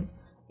live.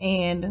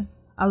 And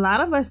a lot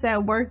of us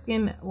that we're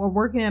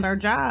working at our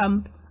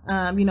job,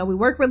 we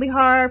work really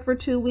hard for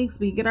 2 weeks.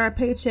 We get our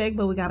paycheck,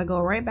 but we got to go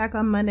right back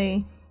on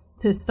Monday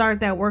to start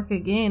that work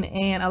again.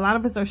 And a lot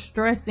of us are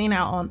stressing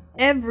out on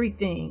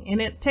everything,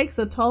 and it takes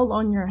a toll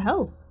on your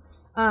health.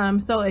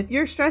 So if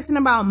you're stressing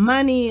about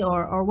money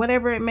or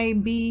whatever it may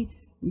be,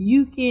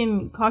 you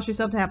can cause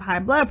yourself to have high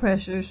blood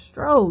pressure,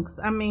 strokes,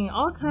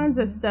 all kinds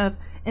of stuff.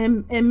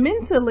 And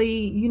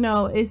mentally,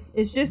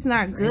 it's just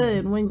not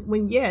good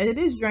when it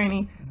is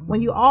draining when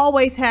you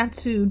always have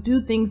to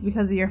do things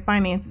because of your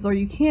finances, or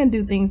you can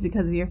do things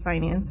because of your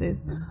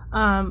finances.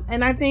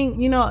 And I think,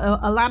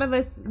 a lot of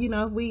us,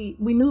 if we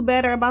knew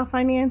better about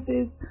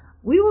finances,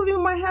 we would be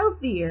more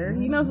healthier,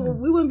 so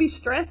we wouldn't be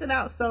stressing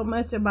out so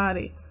much about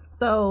it.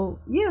 So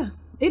yeah,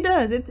 it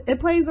does. It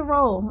plays a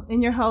role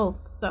in your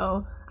health.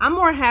 So I'm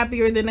more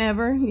happier than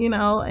ever,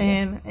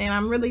 and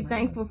I'm really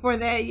thankful for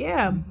that.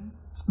 Yeah.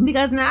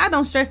 Because now I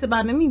don't stress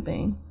about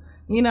anything,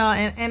 and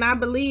I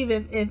believe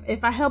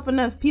if I help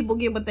enough people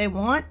get what they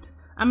want,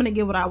 I'm going to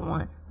get what I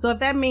want. So if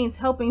that means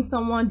helping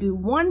someone do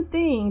one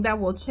thing that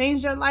will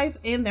change their life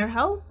and their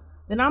health,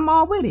 then I'm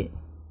all with it.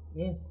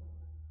 Yes.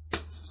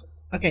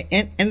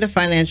 Okay. In the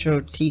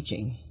financial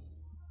teaching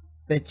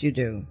that you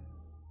do,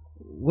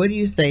 what do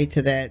you say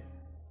to that?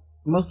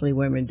 Mostly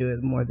women do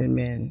it more than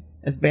men.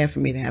 It's bad for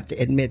me to have to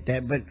admit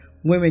that, but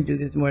women do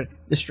this more.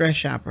 The stress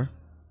shopper.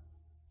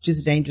 She's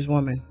a dangerous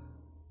woman.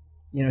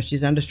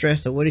 She's under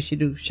stress, so what does she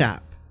do?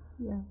 Shop.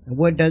 Yeah. And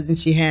what doesn't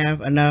she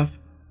have? Enough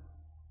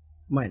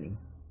money.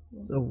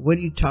 Yeah. So what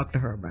do you talk to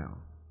her about?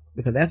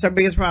 Because that's her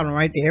biggest problem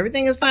right there.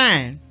 Everything is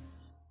fine,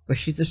 but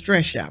she's a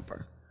stress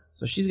shopper.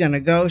 So she's going to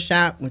go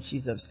shop when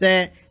she's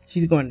upset.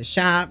 She's going to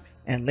shop,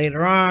 and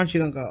later on she's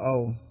going to go,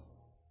 oh,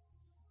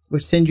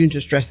 which sends you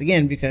into stress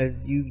again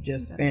because you've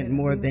just spent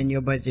more than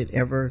your budget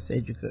ever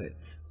said you could.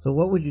 So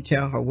what would you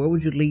tell her? Where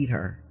would you lead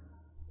her?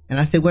 And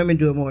I say women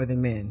do it more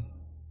than men.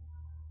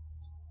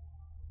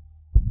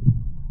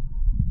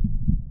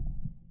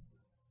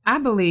 I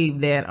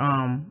believe that,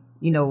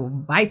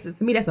 vice,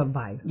 to me, that's a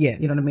vice.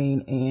 Yes. You know what I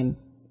mean? And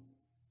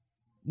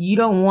you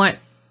want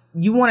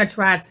to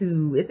try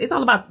to, it's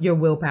all about your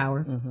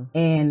willpower.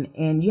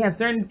 And you have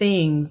certain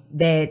things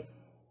that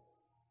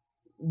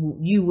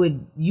you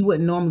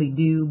wouldn't normally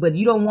do, but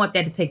you don't want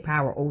that to take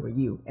power over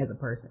you as a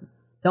person.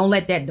 Don't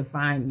let that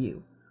define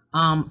you.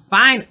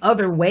 Find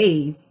other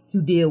ways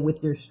to deal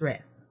with your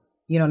stress.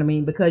 You know what I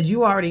mean? Because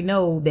you already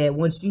know that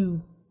once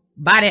you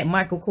buy that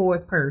Michael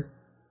Kors purse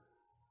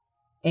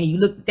and you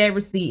look at that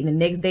receipt and the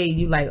next day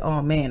you like,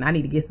 oh man, I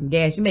need to get some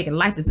gas. You're making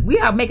we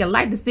are making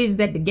life decisions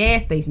at the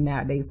gas station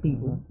nowadays,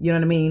 people. You know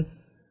what I mean?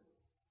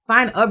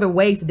 Find other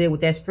ways to deal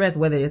with that stress,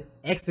 whether it's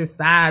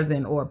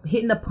exercising or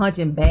hitting a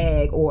punching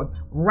bag or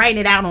writing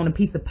it out on a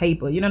piece of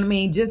paper. You know what I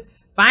mean? Just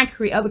find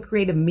other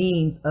creative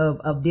means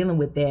of dealing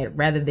with that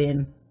rather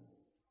than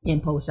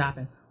impulse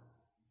shopping,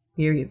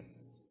 period.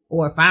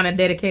 Or find a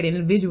dedicated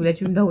individual that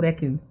that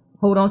can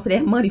hold on to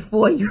that money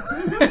for you,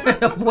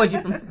 avoid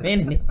you from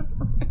spending it.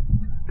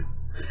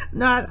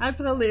 No, I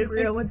totally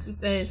agree with what you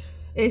said.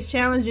 It's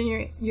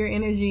challenging your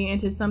energy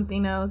into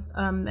something else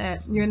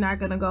that you're not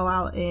going to go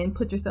out and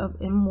put yourself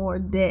in more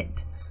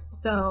debt.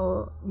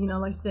 So,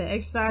 like I said,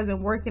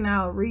 exercising, working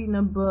out, reading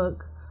a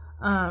book,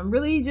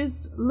 really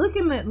just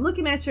looking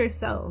at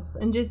yourself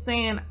and just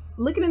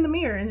looking in the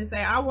mirror and just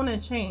say, I want to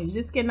change.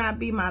 This cannot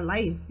be my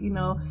life,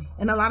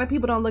 And a lot of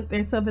people don't look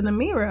themselves in the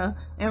mirror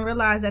and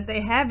realize that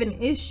they have an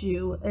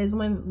issue is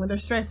when they're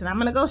stressing. I'm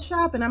going to go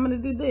shop and I'm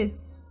going to do this.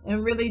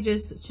 and really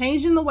just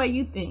changing the way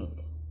you think.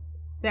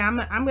 Say,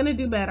 I'm going to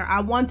do better.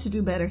 I want to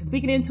do better.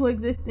 Speak it into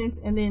existence,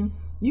 and then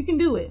you can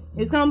do it.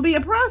 It's going to be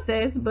a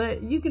process,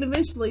 but you can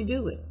eventually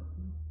do it.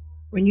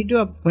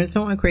 When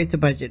someone creates a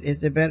budget,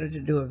 is it better to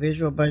do a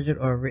visual budget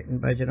or a written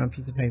budget on a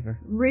piece of paper?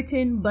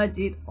 Written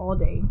budget all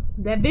day.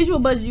 That visual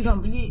budget you're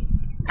gonna forget.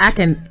 I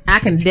can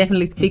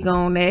definitely speak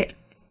on that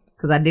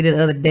because I did it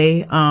the other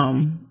day.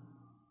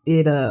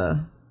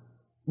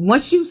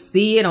 Once you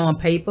see it on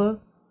paper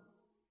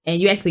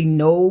and you actually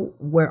know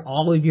where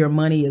all of your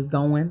money is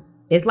going,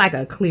 it's like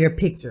a clear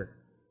picture.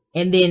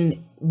 And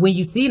then when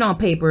you see it on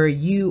paper,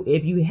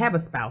 if you have a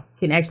spouse,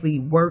 can actually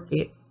work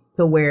it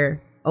to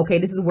where, okay,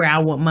 this is where I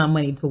want my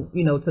money to,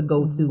 to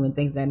go to and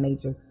things of that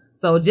nature.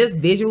 So just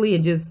visually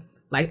and just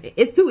like,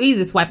 it's too easy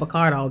to swipe a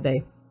card all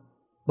day.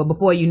 But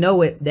before you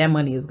know it, that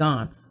money is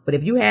gone. But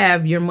if you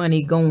have your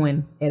money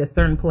going at a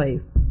certain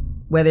place,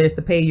 whether it's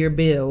to pay your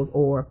bills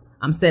or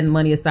I'm setting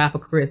money aside for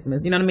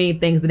Christmas, you know what I mean?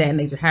 Things of that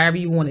nature, however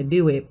you want to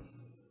do it,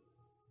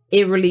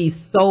 it relieves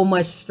so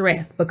much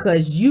stress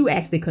because you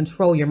actually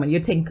control your money.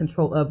 You're taking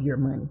control of your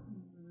money.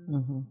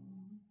 Mm-hmm.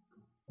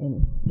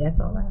 And that's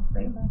all I have to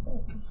say about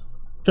that.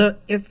 So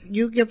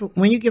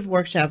when you give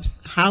workshops,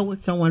 how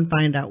would someone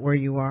find out where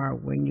you are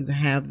when you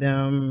have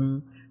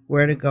them,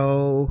 where to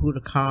go, who to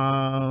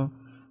call,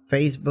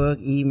 Facebook,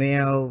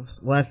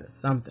 emails,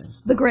 something?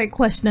 The great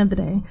question of the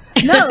day.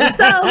 No,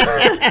 so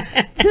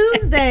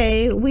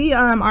Tuesday we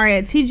are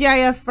at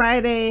TGIF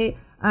Friday.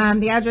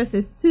 The address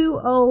is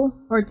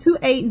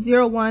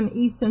 2801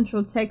 East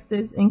Central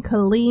Texas in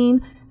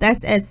Killeen.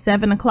 That's at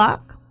 7:00.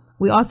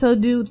 We also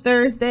do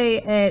Thursday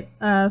at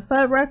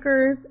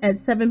Fuddruckers at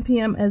 7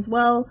 p.m. as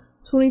well,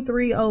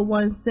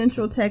 2301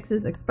 Central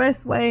Texas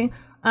Expressway.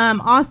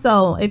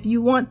 Also, if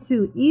you want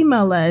to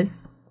email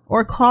us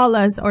or call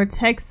us or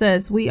text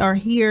us, we are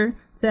here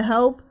to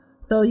help.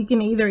 So you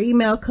can either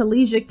email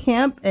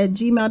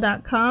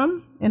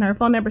KhalijahCamp@gmail.com, and her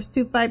phone number is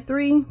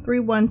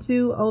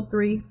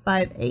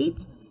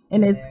 253-312-0358.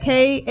 And it's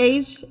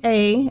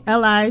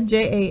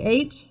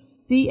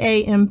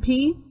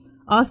KhalijahCamp.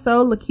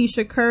 Also,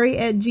 LaKisha Curry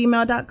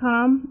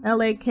 @gmail.com,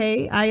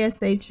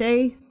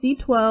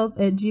 LAKISHAC12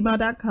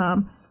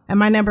 @gmail.com. And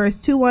my number is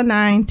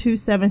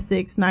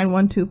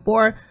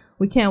 219-276-9124.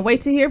 We can't wait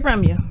to hear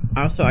from you.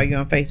 Also, are you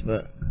on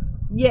Facebook?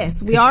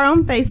 Yes, we are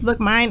on Facebook.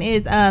 Mine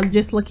is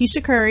just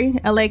LaKisha Curry,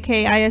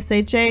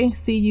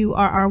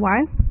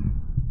 LAKISHACURRY.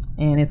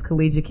 And it's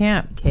Khalijah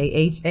Camp,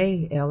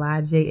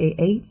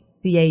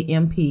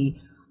 KHALIJAHCAMP.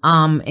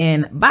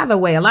 And by the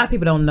way, a lot of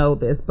people don't know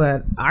this,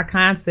 but our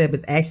concept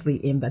is actually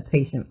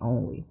invitation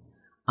only.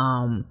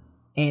 And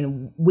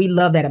we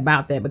love that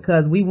about that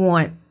because we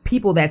want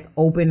people that's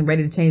open,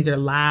 ready to change their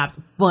lives,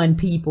 fun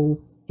people.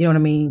 You know what I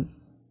mean?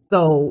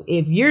 So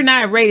if you're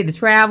not ready to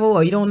travel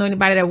or you don't know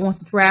anybody that wants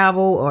to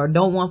travel or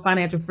don't want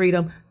financial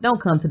freedom, don't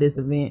come to this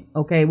event.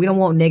 Okay. We don't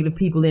want negative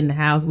people in the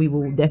house. We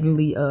will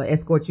definitely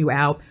escort you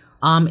out.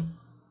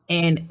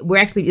 And we're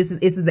actually, this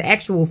is an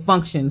actual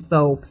function.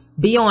 So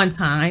be on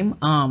time.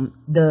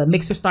 The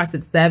mixer starts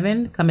at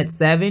 7. Come at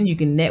 7. You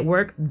can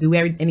network, do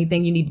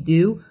anything you need to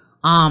do.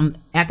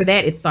 After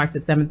that, it starts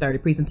at 7:30.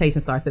 Presentation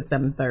starts at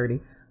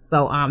 7:30.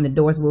 So the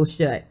doors will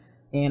shut.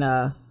 And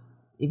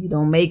if you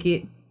don't make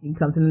it, you can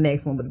come to the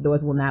next one, but the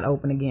doors will not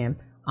open again.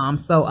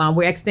 So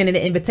we're extending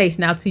the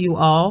invitation out to you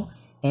all.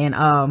 And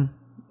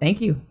thank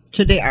you.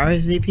 Should they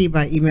RSVP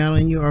by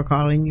emailing you or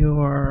calling you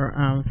or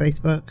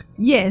Facebook?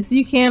 Yes,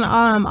 you can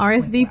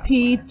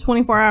RSVP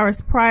 24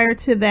 hours prior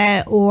to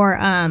that, or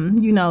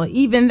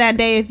even that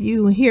day if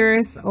you hear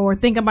us or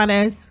think about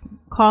us,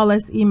 call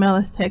us, email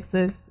us, text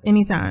us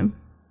anytime.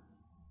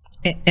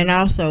 And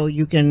also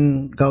you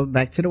can go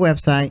back to the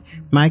website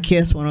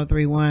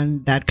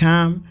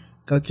mykiss1031.com,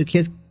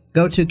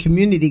 go to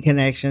Community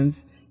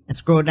Connections and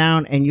scroll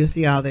down and you'll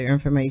see all their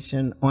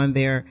information on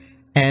there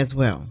as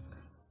well.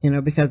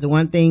 Because the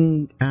one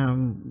thing,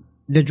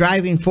 the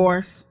driving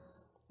force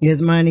is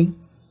money.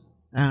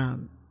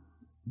 And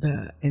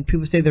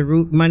people say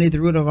money is the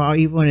root of all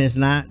evil, and it's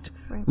not.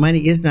 Right.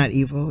 Money is not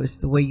evil. It's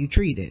the way you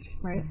treat it.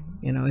 Right.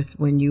 It's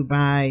when you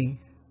buy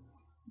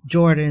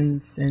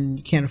Jordans and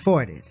you can't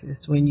afford it.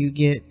 It's when you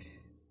get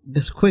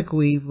this quick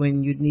weave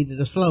when you needed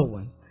a slow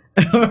one,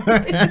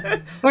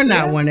 or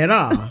not one at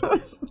all.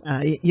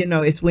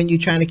 It's when you're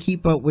trying to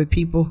keep up with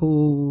people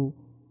who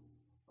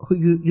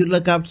you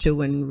look up to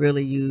when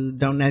really you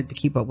don't have to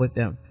keep up with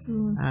them.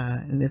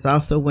 And it's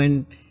also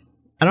when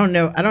I don't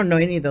know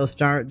any of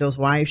those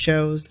wife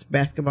shows,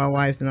 basketball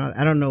wives and all.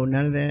 I don't know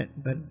none of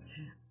that, but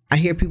I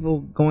hear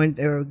people going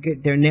there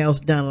get their nails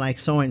done like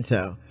so and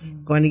so,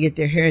 going to get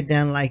their hair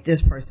done like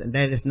this person.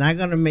 That is not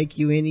going to make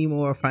you any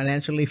more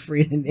financially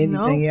free than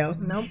anything else.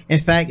 Nope. In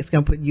fact, it's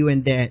going to put you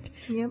in debt.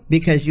 Yep.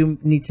 Because you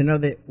need to know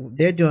that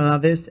they're doing all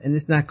this and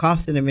it's not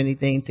costing them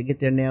anything to get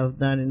their nails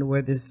done and to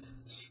wear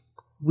this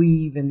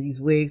weave and these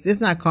wigs.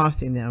 It's not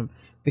costing them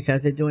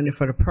because they're doing it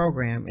for the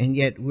program, and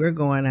yet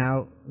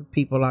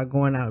people are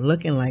going out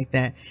looking like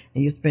that,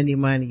 and you're spending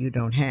money you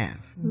don't have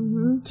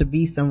to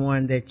be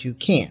someone that you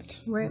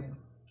can't. Right.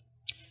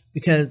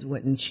 because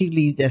when she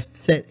leaves that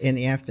set in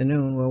the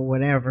afternoon or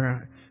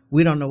whatever,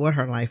 we don't know what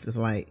her life is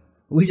like.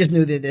 We just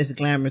knew that there's a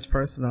glamorous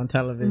person on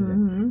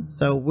television.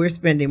 So we're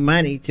spending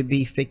money to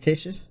be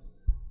fictitious,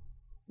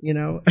 you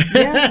know?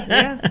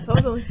 Yeah,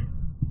 totally.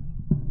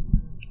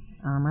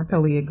 I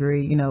totally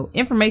agree. You know,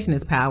 information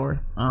is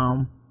power,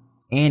 and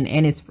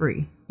it's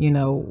free. You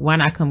know, why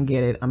not come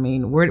get it? I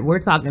mean, we're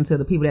talking to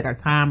the people that are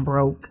time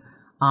broke.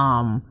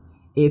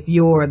 If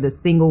you're the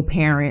single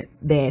parent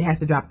that has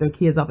to drop their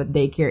kids off at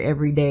daycare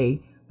every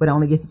day, but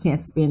only gets a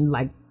chance to spend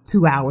like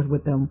 2 hours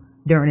with them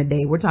during the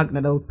day, we're talking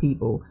to those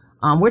people.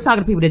 We're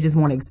talking to people that just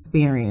want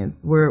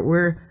experience.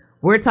 We're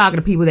talking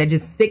to people that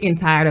just sick and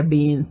tired of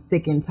being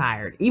sick and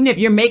tired. Even if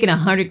you're making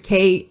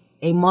 $100K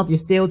a month, you're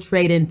still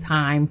trading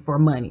time for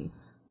money.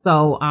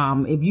 So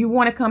if you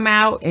want to come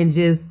out and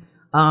just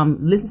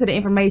listen to the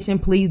information,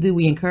 please do.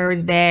 We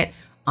encourage that.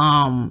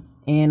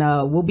 And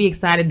we'll be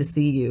excited to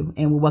see you,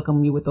 and we'll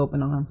welcome you with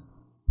open arms.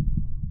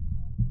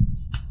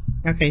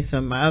 Okay,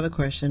 so my other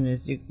question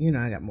is, you know,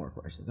 I got more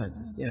questions. I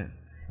just, you know,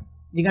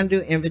 you're going to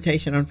do an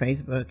invitation on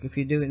Facebook. If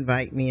you do,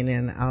 invite me, and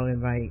then I'll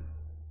invite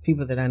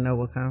people that I know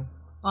will come.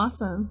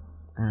 Awesome.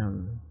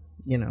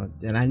 You know,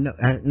 that I know.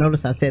 I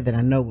notice I said that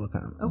I know will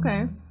come.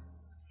 Okay.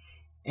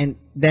 And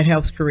that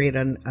helps create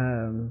a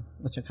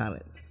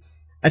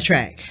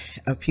track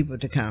of people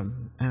to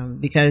come,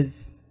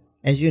 because,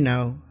 as you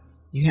know,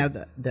 you have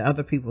the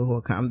other people who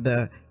will come.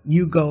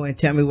 You go and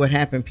tell me what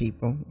happened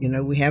people. You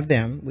know, we have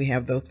them. We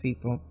have those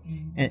people.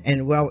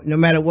 And well, no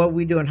matter what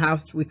we do and how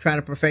we try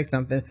to perfect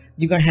something,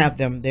 you're going to have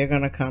them. They're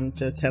going to come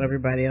to tell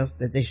everybody else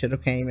that they should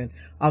have came, and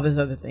all these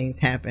other things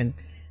happen.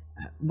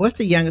 What's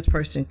the youngest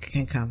person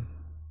can come?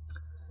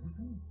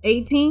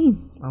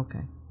 18.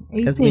 Okay.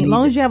 18. As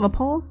long as you have a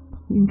pulse,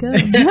 you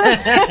can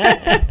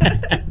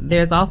come.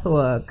 There's also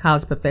a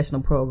college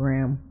professional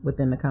program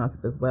within the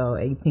concept as well,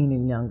 18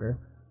 and younger.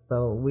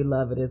 So we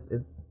love it.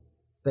 It's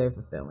very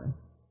fulfilling.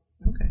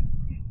 Okay.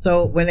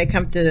 So when they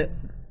come to,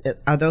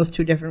 are those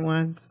two different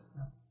ones?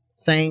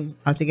 Same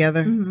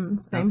altogether?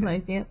 Same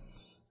place, yep.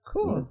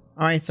 Cool. All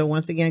right. So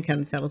once again,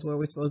 kind of tell us where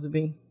we're supposed to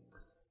be.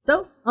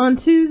 So on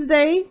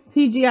Tuesday,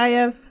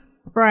 TGIF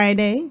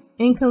Friday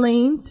in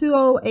Killeen,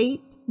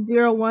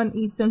 20801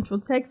 East Central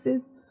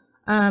Texas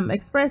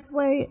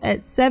Expressway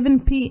at 7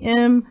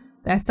 p.m.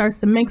 That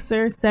starts the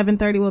mixer.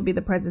 7:30 will be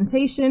the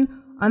presentation.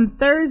 On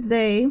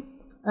Thursday,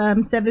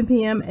 7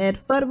 p.m. at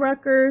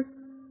Fuddruckers,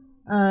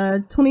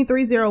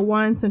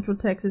 2301 Central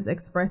Texas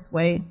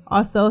Expressway.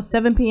 Also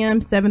 7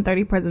 p.m.,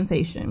 7:30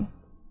 presentation.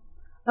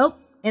 Oh,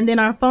 and then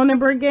our phone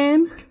number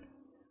again,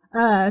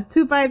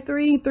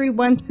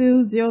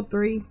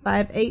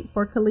 253-312-0358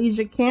 for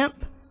Khalijah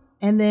Camp.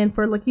 And then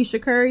for LaKisha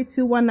Curry,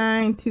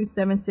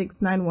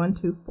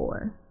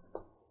 219-276-9124.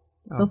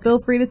 So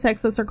feel free to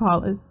text us or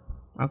call us.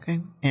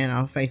 Okay. And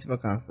on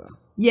Facebook also.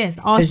 Yes.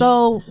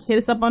 Also hit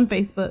us up on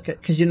Facebook.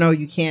 Because, you know,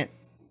 you can't,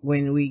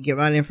 when we give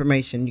out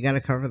information, you got to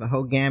cover the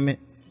whole gamut,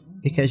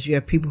 because you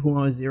have people who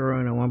want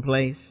zero in one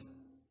place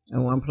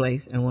and one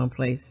place and one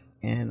place.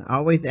 And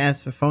always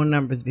ask for phone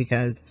numbers,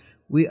 because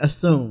we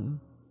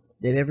assume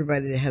that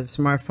everybody that has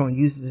a smartphone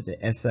uses it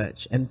as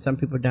such. And some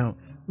people don't.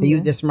 They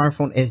use their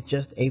smartphone as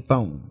just a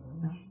phone.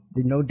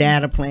 There's no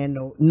data plan,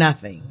 no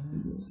nothing.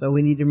 So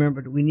we need to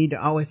remember that we need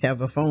to always have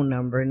a phone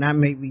number, not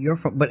maybe your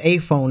phone, but a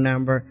phone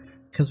number,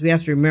 because we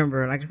have to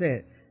remember, like I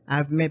said,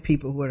 I've met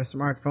people who had a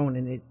smartphone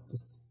and it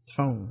just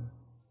phone,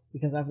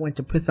 because I went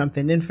to put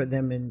something in for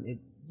them and it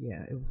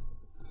was.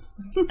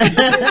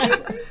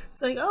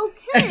 It's like,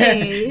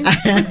 okay.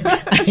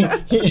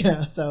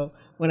 Yeah, so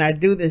when I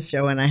do this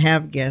show and I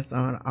have guests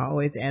on, I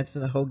always ask for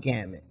the whole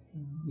gamut,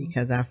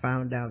 because I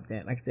found out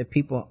that, like I said,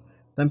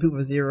 some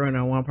people zero in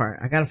on one part.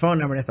 I got a phone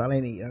number, that's all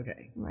they need.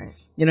 Okay. Right.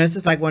 You know, it's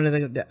just like one of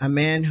a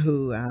man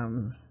who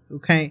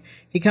came,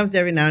 he comes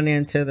every now and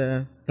then to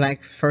the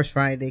Black First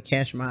Friday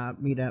Cash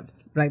Mob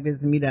meetups, Black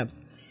Business meetups.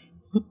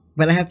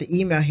 But I have to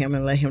email him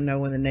and let him know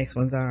when the next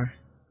ones are.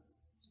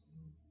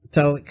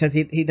 So, because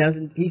he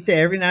doesn't, he said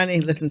every now and then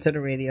he listens to the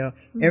radio.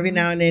 Every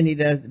now and then he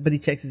does, but he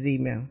checks his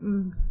email.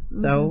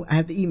 So I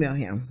have to email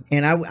him.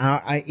 And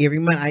I every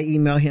month I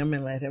email him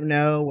and let him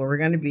know where we're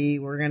going to be,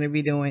 what we're going to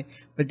be doing.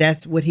 But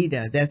that's what he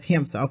does. That's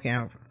him. So, okay,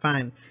 I'm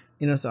fine.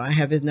 You know, so I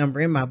have his number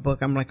in my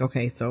book. I'm like,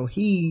 okay, so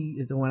he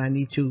is the one I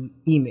need to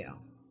email.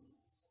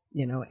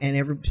 You know,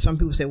 and some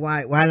people say,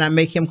 why not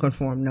make him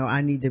conform? No,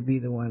 I need to be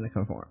the one to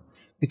conform.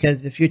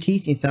 Because if you're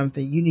teaching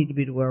something, you need to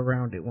be the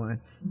well-rounded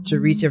one to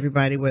reach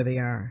everybody where they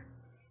are.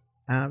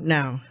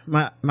 Now,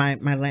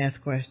 my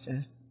last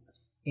question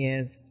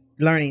is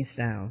learning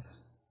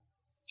styles.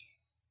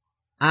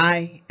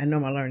 I know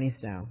my learning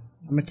style.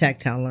 I'm a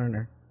tactile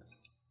learner.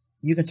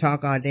 You can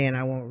talk all day and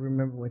I won't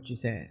remember what you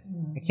said.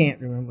 I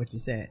can't remember what you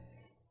said.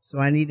 So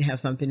I need to have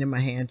something in my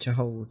hand to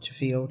hold, to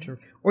feel,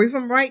 or if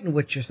I'm writing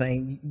what you're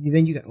saying,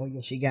 then you go, oh yeah,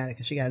 she got it,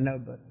 because she got a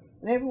notebook.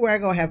 And everywhere I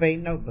go, I have a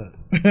notebook.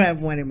 I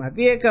have one in my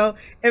vehicle.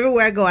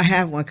 Everywhere I go, I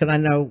have one, because I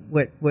know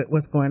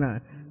what's going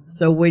on.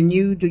 So when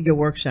you do your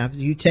workshops,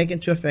 you take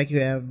into effect, you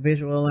have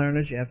visual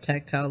learners, you have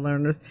tactile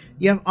learners,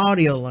 you have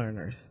audio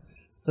learners.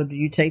 So do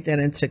you take that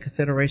into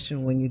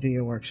consideration when you do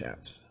your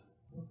workshops?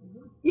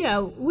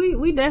 Yeah,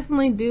 we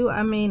definitely do.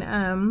 I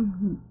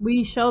mean,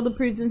 we show the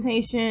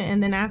presentation,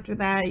 and then after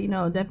that, you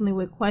know, definitely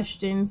with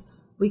questions,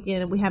 we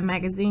have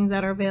magazines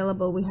that are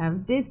available, we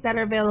have discs that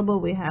are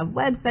available, we have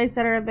websites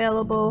that are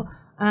available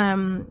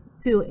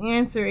to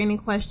answer any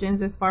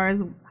questions as far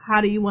as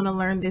how do you want to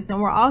learn this. And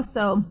we're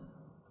also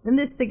in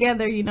this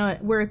together. You know,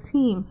 we're a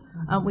team.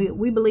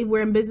 We believe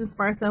we're in business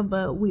for ourselves,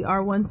 but we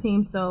are one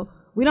team. So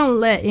we don't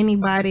let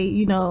anybody,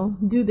 you know,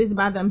 do this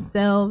by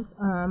themselves.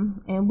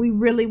 And we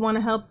really want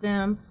to help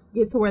them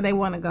get to where they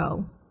want to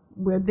go.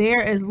 We're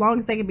there as long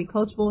as they can be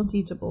coachable and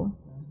teachable.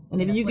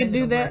 And if you can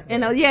do that,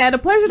 and the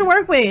pleasure to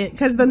work with,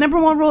 because the number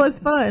one rule is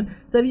fun.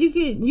 So if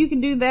you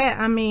can do that,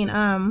 I mean,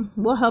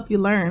 we'll help you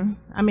learn.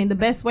 I mean, the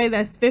best way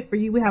that's fit for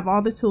you, we have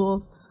all the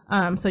tools,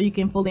 so you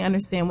can fully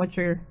understand what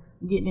you're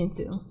getting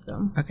into.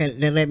 So okay,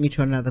 that led me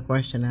to another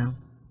question now.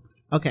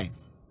 Okay,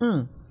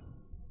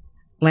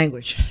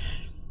 language,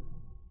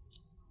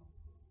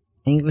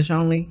 English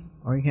only,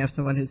 or you have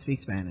someone who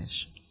speaks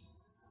Spanish?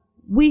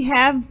 We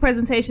have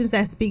presentations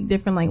that speak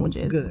different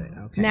languages. Good.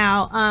 Okay.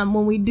 Now,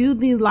 when we do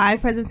the live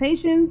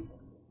presentations,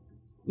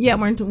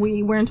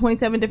 we're in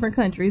 27 different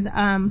countries.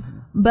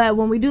 But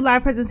when we do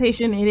live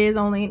presentation, it is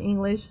only in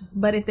English.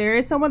 But if there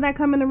is someone that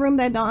come in the room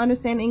that don't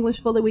understand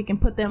English fully, we can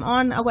put them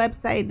on a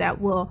website that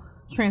will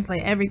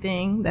translate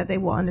everything that they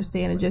will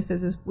understand, and just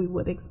as if we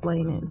would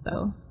explain it.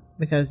 So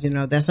because, you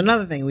know, that's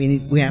another thing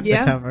we have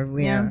to cover.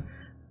 We are,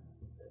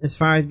 as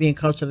far as being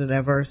culturally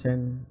diverse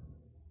in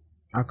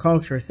our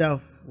culture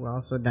itself, we're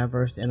also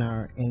diverse in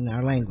our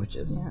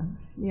languages.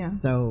 Yeah.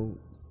 So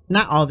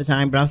not all the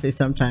time, but I'll say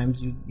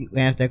sometimes you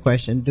ask that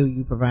question: do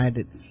you provide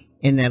it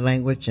in that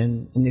language?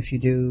 And if you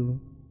do,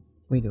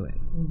 we do it.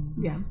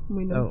 Yeah,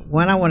 we know. So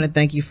one, I want to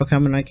thank you for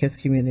coming on Kiss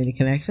Community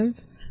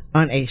Connections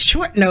on a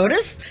short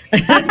notice.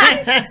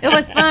 It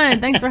was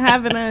fun. Thanks for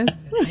having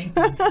us.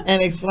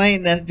 And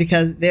explain that,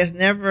 because there's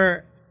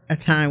never a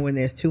time when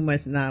there's too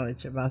much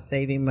knowledge about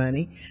saving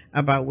money,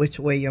 about which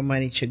way your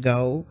money should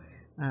go,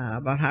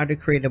 about how to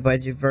create a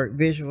budget,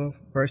 visual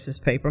versus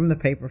paper. I'm the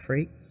paper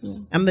freak. Yeah.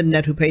 I'm the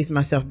nut who pays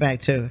myself back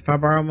too. If I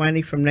borrow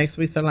money from next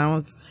week's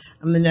allowance,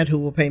 I'm the nut who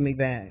will pay me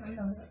back.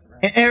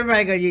 And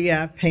everybody go,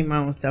 yeah, I pay my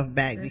own self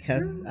back. That's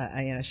because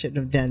I shouldn't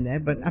have done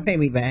that, but I pay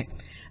me back.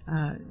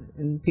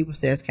 And people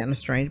say it's kind of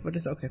strange, but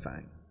it's okay,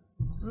 fine.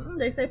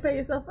 They say pay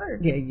yourself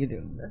first. Yeah, you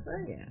do. That's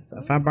right. Yeah. So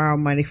if I borrow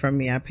money from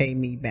me, I pay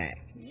me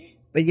back.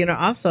 But, you know,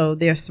 also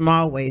there are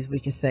small ways we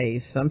can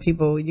save. Some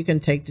people, you can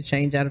take the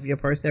change out of your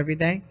purse every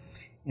day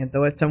and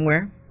throw it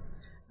somewhere.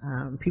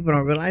 People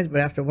don't realize, but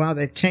after a while,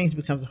 that change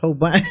becomes a whole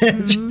bunch.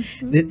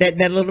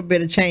 That little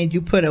bit of change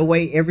you put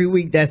away every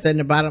week, that's in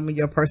the bottom of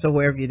your purse or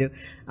wherever you do.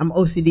 I'm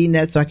OCD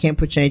nut, so I can't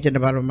put change in the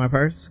bottom of my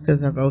purse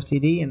because I have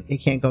OCD and it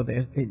can't go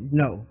there.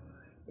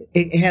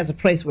 It has a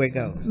place where it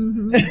goes.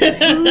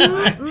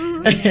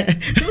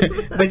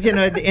 But, you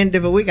know, at the end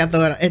of a week,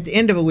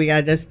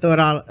 I just throw it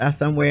all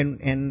somewhere,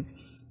 and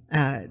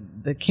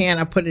the can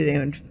I put it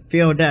in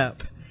filled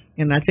up.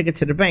 And I took it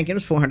to the bank. It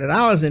was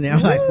 $400 in there. I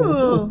was like,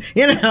 ooh.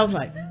 You know, I was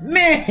like,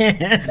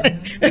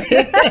 man.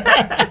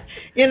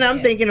 You know,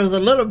 I'm thinking it was a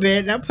little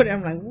bit, and I put it.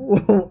 I'm like,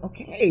 whoa,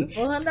 okay.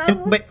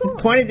 But the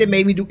point is, it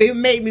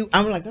made me.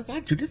 I'm like, okay, I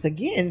do this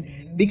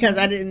again, because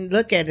I didn't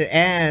look at it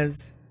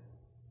as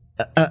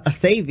a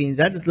savings.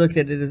 I just looked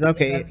at it as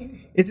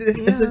okay. It's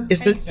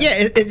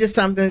just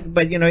something.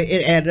 But you know,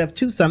 it added up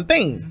to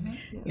something.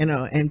 You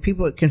know, and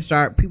people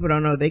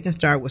don't know they can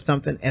start with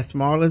something as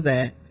small as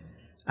that.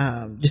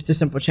 Just a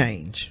simple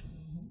change,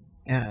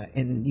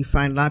 and you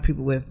find a lot of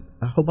people with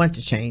a whole bunch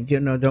of change, you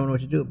know, don't know what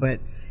to do, but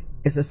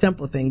it's a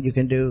simple thing you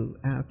can do.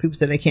 People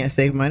say they can't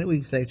save money. We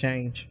can save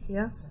change.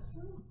 Yeah.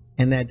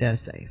 And that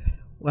does save.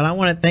 Well, I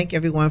want to thank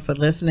everyone for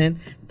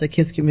listening to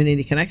Kiss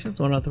Community Connections,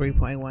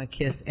 103.1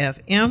 Kiss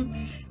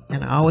FM.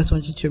 And I always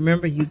want you to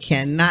remember, you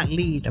cannot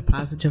lead a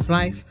positive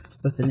life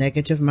with a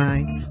negative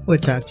mind. We'll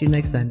talk to you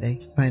next Sunday.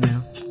 Bye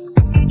now.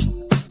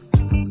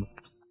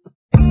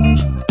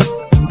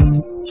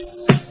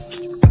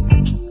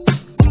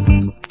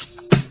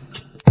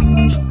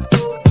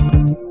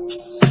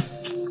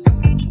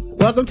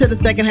 Welcome to the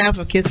second half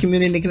of Kiss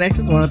Community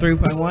Connections,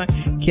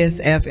 103.1 Kiss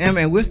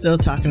FM, and we're still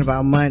talking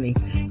about money.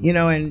 You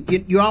know, and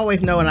you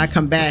always know when I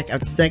come back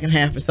after the second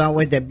half, it's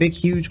always that big,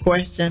 huge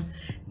question.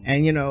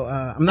 And, you know,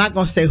 I'm not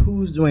going to say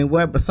who's doing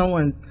what, but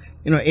someone's,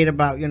 you know, ate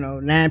about,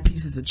 9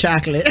 pieces of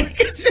chocolate.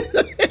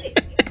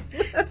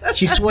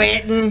 She's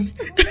sweating.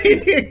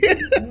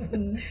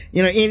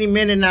 You know, any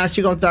minute now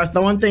she's going to start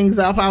throwing things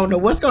off. I don't know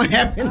what's going to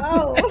happen.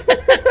 Oh.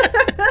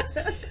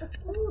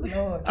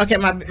 Lord. Okay,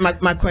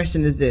 my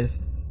question is this.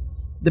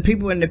 The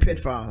people in the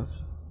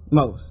pitfalls,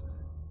 most,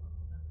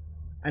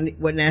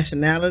 what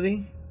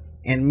nationality,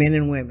 and men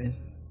and women?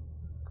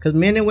 Because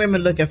men and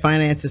women look at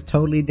finances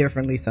totally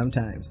differently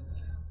sometimes.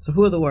 So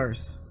who are the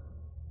worst?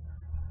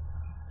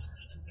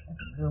 That's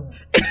a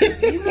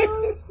good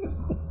one.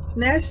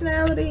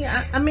 Nationality,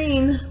 I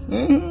mean,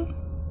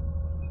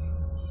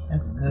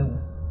 that's a good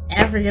one.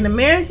 African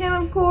American,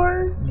 of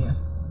course. Yeah.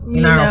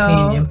 in our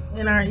opinion.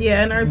 In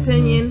our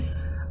opinion.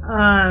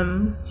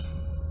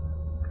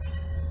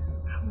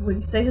 Would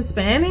you say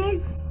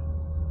Hispanics?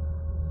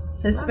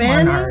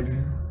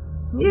 Hispanics?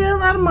 Yeah, a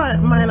lot of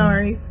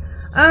minorities.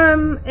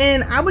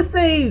 And I would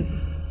say,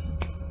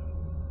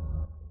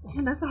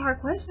 man, that's a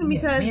hard question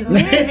because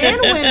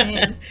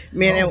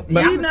men and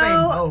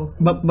women,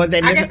 but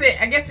I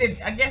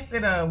guess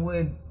it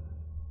would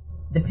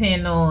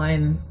depend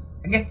on,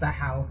 I guess, the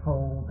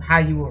household, how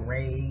you were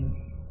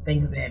raised,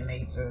 things of that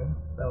nature.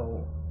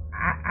 So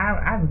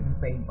I would just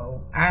say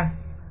both. I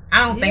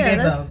don't think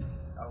there's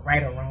a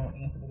right or wrong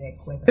answer to that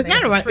question. It's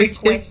not a right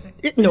question.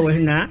 No,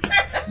 it's not.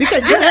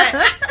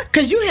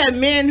 Because you have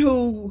men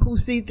who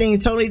see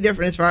things totally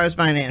different as far as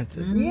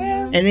finances.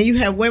 Yeah. And then you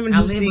have women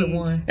who see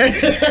one.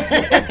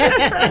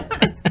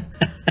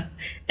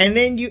 And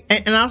then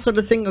and also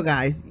the single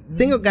guys.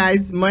 Single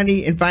guys'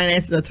 money and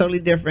finances are totally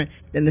different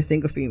than the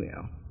single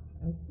female.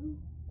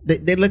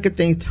 They look at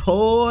things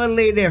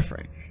totally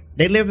different.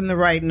 They live in the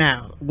right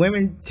now.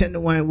 Women tend to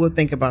will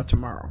think about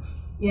tomorrow.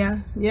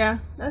 Yeah,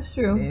 that's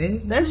true.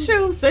 That's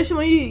true, especially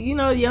when you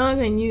young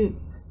and you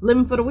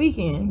living for the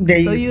weekend,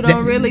 so you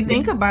don't really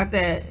think about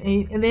that.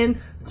 And then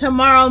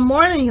tomorrow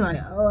morning you're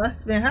like, oh, I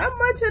spent how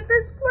much at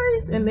this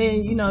place, and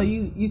then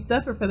you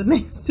suffer for the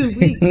next 2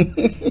 weeks.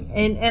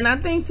 and I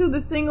think too,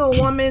 the single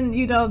woman,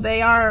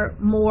 they are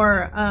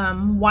more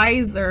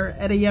wiser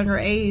at a younger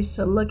age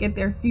to look at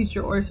their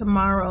future or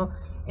tomorrow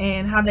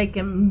and how they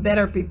can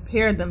better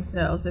prepare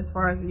themselves. As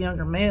far as the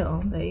younger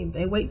male,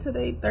 they wait till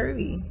they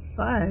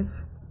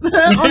 35 on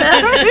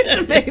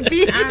average,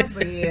 maybe,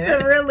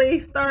 to really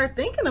start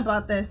thinking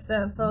about that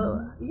stuff.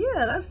 So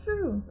yeah, that's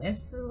true.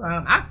 That's true.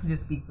 I can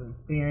just speak from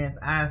experience.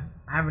 I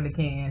really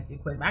can't answer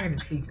your question, but I can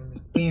just speak from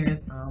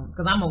experience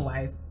because I'm a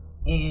wife,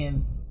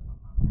 and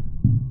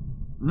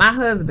my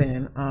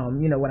husband,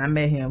 when I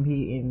met him,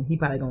 he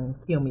probably gonna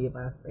kill me if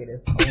I say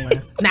this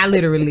online. Not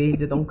literally,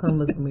 just don't come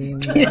look for me.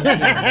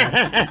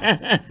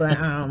 But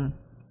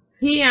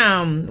he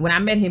when I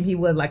met him, he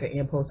was like an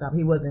impulse shop.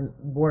 He wasn't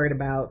worried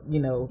about he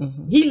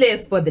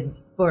lives for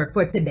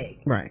today.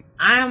 Right.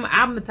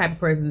 I'm the type of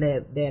person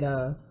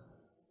that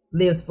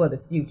lives for the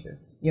future.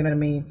 You know what I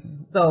mean?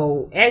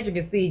 So as you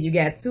can see, you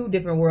got two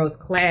different worlds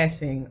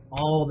clashing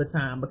all the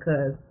time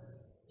because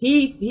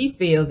he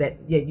feels that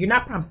you're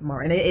not promised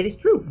tomorrow, and it is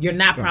true. You're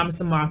not promised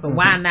tomorrow, so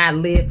why not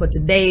live for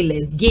today?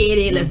 Let's get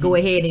it. Let's go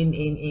ahead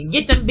and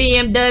get them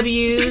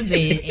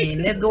BMWs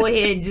and let's go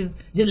ahead and just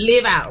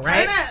live out,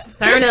 right?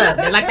 Turn up,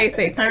 like they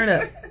say, turn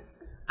up.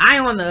 I,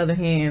 on the other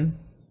hand,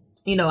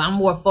 I'm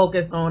more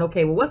focused on,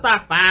 okay, well, what's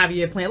our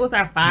 5-year plan? What's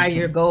our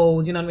 5-year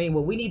goals? You know what I mean?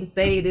 Well, we need to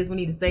say this, we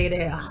need to say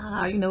that.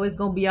 It's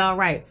gonna be all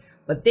right.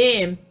 But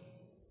then,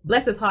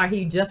 bless his heart,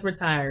 he just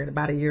retired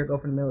about a year ago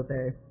from the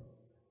military.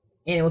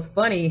 And it was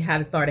funny how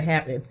it started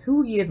happening.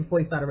 2 years before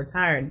he started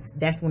retiring,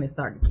 that's when it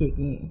started to kick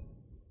in.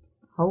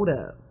 Hold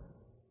up.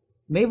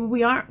 Maybe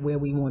we aren't where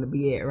we want to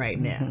be at right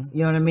now.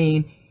 You know what I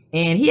mean?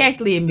 And he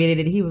actually admitted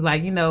it. He was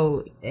like,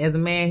 as a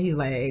man, he's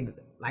like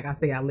I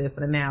say, I live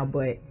for the now.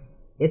 But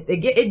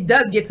it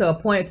does get to a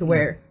point to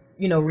where,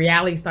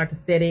 reality starts to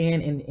set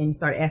in and you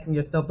start asking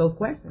yourself those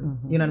questions.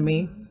 You know what I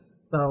mean?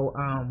 So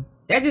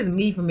that's just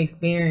me from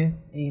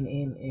experience.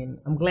 And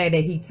I'm glad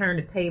that he turned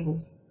the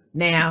tables.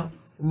 Now,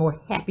 more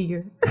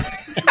happier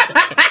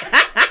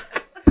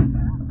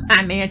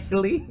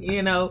financially,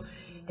 and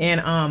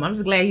I'm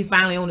just glad he's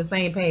finally on the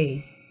same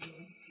page.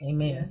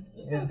 Amen.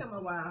 It took him a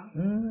while,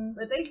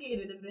 but they get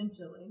it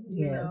eventually.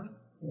 Yes.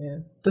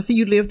 So see,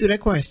 you lived through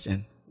that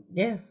question.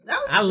 Yes,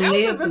 I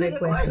lived through that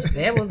question.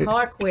 That was a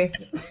hard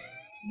question.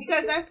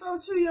 Because that's so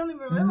true. You don't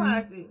even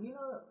realize it.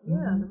 The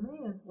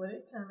man's where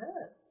they turn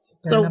up.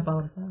 Turn up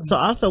all the time. So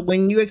also,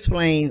 when you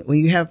explain, when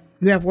you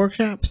have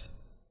workshops.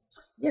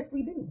 Yes,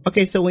 we do.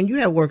 Okay, so when you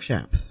have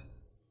workshops,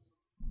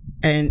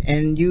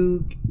 and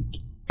you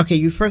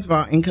first of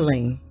all in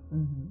Killeen,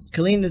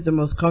 Killeen is the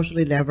most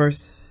culturally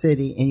diverse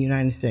city in the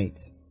United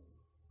States.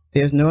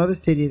 There's no other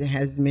city that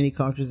has as many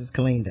cultures as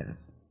Killeen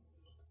does,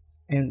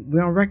 and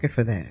we're on record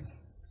for that.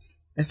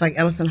 It's like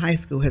Ellison High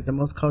School has the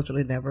most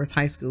culturally diverse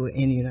high school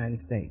in the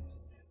United States.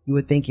 You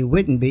would think it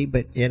wouldn't be,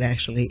 but it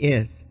actually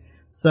is.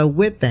 So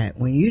with that,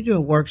 when you do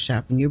a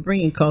workshop and you're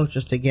bringing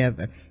cultures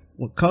together,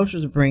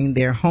 cultures bring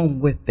their home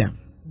with them.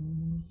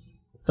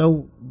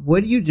 So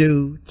what do you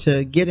do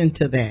to get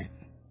into that?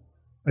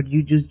 Or do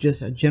you do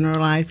just a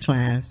generalized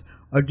class?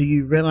 Or do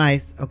you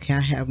realize, okay, I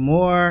have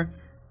more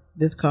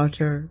this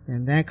culture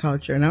than that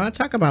culture? And I'm not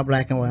talking about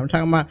black and white. I'm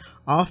talking about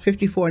all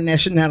 54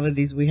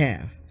 nationalities we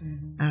have.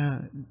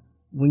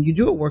 When you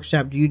do a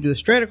workshop, do you do it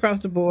straight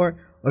across the board?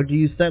 Or do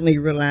you suddenly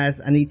realize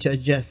I need to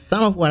adjust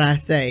some of what I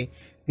say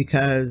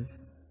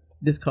because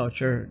this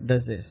culture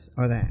does this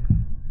or that?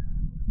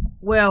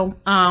 Well,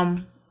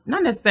 not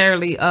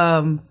necessarily.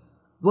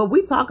 What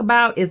we talk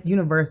about is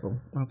universal.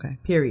 Okay.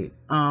 Period.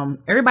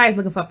 Everybody's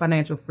looking for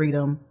financial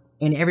freedom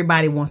and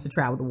everybody wants to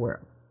travel the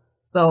world.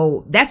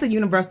 So that's a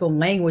universal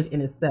language in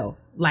itself.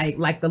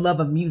 Like the love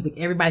of music.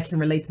 Everybody can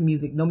relate to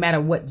music no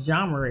matter what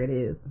genre it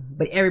is,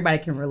 but everybody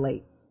can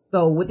relate.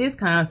 So with this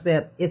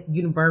concept, it's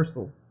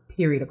universal.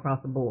 period,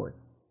 across the board.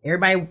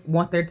 Everybody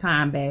wants their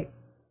time back.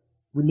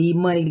 We need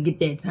money to get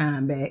that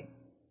time back.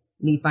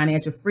 We need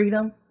financial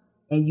freedom,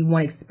 and you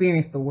want to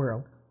experience the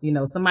world. You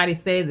know, somebody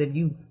says if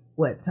you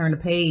turn the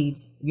page,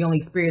 you only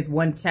experience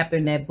one chapter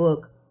in that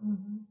book,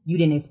 you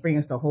didn't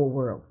experience the whole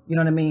world. You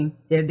know what I mean?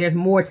 There's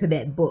more to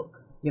that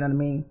book. You know what I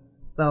mean?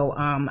 So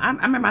I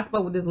remember I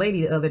spoke with this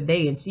lady the other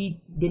day, and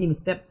she didn't even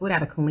step foot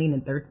out of Killeen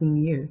in 13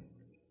 years.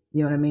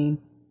 You know what I mean?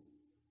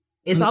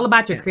 It's all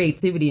about your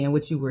creativity and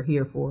what you were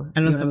here for. I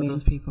know some of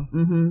those people.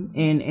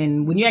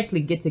 And when you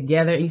actually get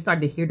together and you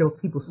start to hear those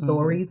people's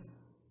stories,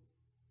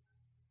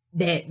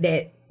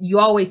 that you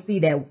always see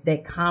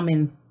that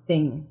common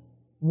thing.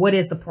 What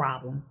is the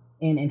problem?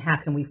 And how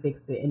can we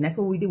fix it? And that's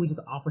what we do. We just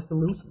offer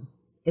solutions.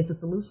 It's a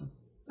solution.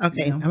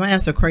 Okay, you know? I'm going to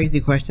ask a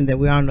crazy question that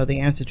we all know the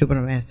answer to, but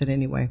I'm going to ask it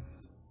anyway.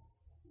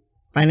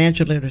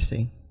 Financial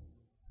literacy.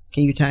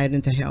 Can you tie it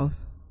into health?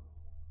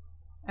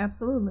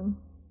 Absolutely.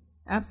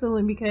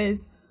 Absolutely,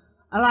 because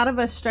a lot of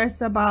us stress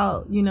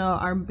about, you know,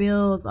 our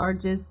bills are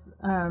just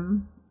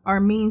our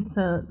means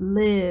to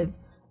live.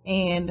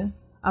 And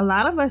a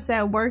lot of us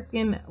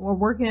we're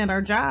working at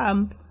our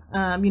job.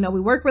 You know, we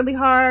work really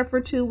hard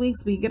for 2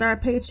 weeks. We get our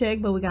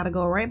paycheck, but we got to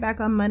go right back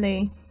on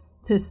Monday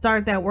to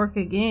start that work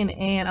again.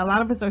 And a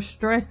lot of us are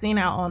stressing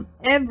out on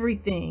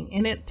everything,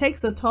 and it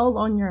takes a toll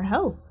on your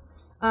health.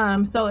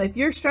 So if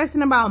you're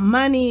stressing about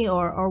money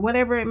or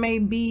whatever it may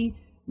be,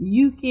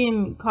 you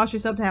can cause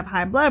yourself to have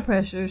high blood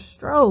pressure,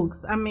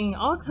 strokes, I mean,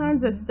 all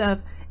kinds of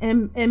stuff.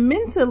 And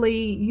mentally,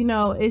 you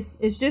know,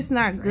 it's just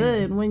not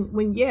good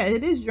when yeah,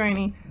 it is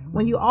draining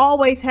when you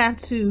always have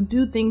to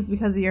do things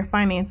because of your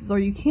finances, or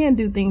you can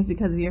do things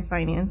because of your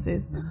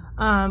finances.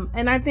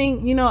 And I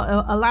think, you know,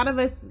 a lot of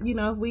us, you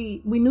know, if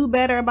we knew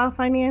better about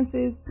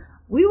finances,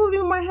 we would be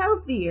more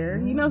healthier,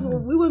 you know, so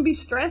we wouldn't be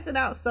stressing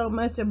out so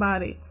much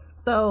about it.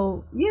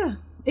 So yeah,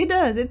 it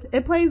does.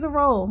 It plays a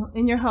role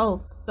in your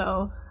health.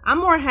 So I'm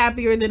more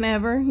happier than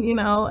ever, you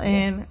know,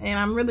 and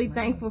I'm really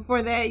thankful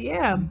for that.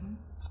 Yeah,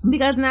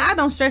 because now I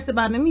don't stress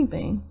about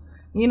anything,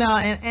 you know,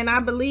 and I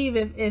believe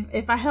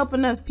if I help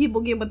enough people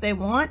get what they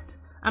want,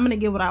 I'm going to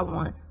get what I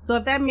want. So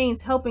if that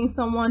means helping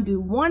someone do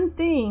one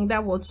thing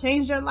that will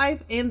change their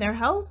life and their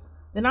health,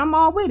 then I'm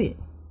all with it.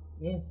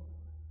 Yes.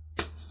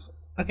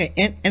 Okay.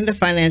 And the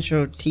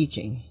financial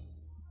teaching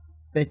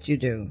that you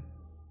do,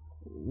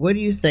 what do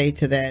you say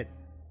to that?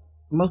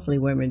 Mostly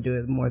women do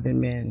it more than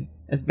men.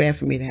 It's bad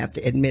for me to have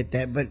to admit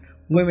that, but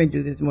women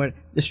do this more.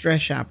 The stress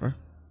shopper.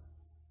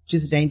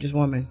 She's a dangerous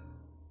woman.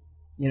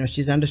 You know,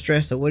 she's under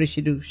stress, so what does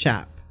she do?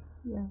 Shop.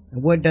 Yeah.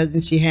 And what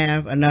doesn't she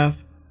have? Enough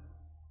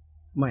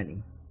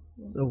money.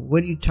 Yeah. So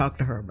what do you talk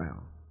to her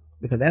about?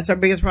 Because that's her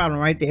biggest problem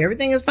right there.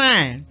 Everything is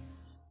fine,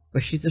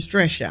 but she's a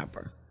stress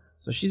shopper.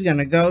 So she's going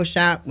to go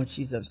shop when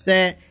she's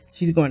upset.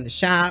 She's going to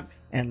shop,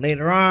 and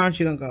later on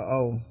she's going to go,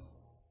 oh,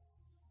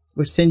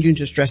 which sends you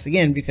into stress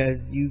again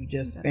because you've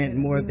just spent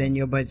more than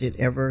your budget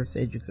ever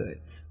said you could.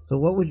 So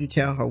what would you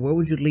tell her? Where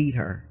would you lead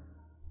her?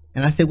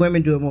 And I said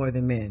women do it more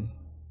than men.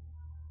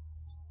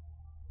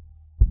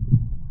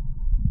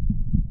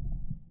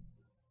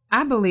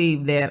 I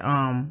believe that,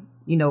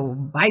 you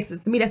know, vice,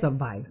 to me, that's a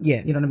vice.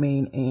 Yes. You know what I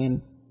mean?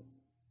 And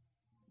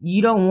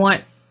you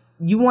want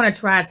to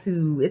try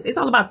to, it's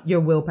all about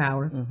your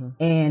willpower.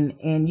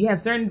 And you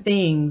have certain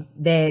things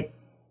that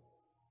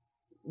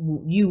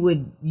you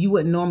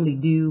wouldn't normally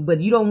do,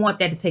 but you don't want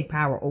that to take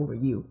power over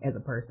you as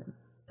a person.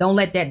 Don't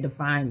let that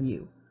define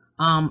you.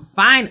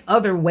 Find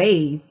other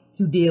ways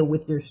to deal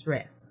with your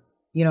stress.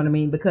 You know what I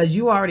mean? Because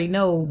you already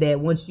know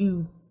that once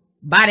you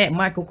buy that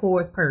Michael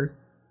Kors purse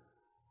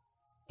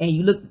and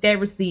you look at that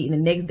receipt and the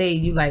next day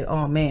you like,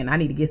 oh man, I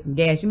need to get some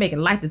gas. You're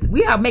making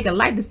we are making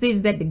life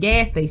decisions at the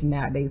gas station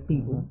nowadays,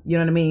 people. You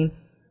know what I mean?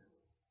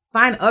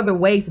 Find other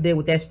ways to deal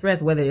with that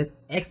stress, whether it's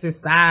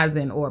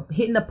exercising or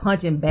hitting a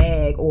punching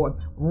bag or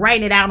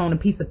writing it out on a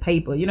piece of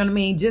paper. You know what I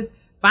mean? Just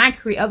find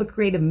other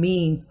creative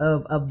means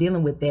of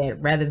dealing with that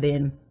rather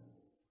than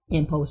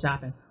impulse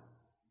shopping,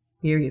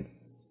 period.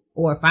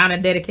 Or find a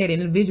dedicated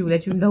individual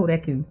that you know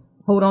that can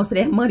hold on to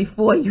that money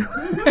for you,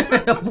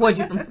 avoid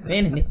you from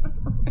spending it.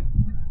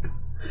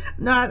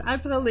 No, I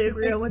totally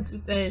agree on what you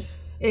said.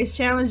 It's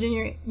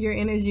challenging your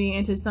energy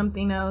into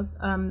something else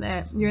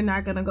that you're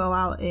not going to go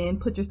out and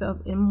put yourself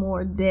in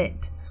more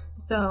debt.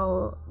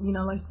 So, you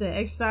know, like I said,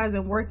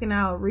 exercising, working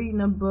out,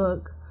 reading a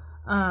book,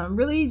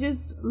 really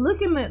just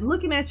looking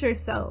at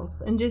yourself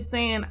and just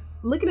saying,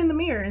 looking in the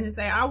mirror and just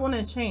say, I want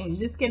to change.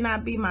 This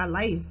cannot be my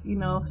life, you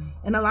know.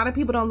 And a lot of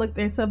people don't look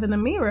themselves in the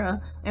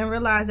mirror and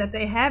realize that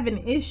they have an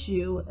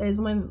issue is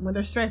when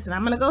they're stressing.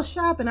 I'm going to go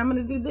shopping. I'm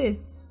going to do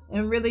this.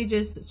 And really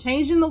just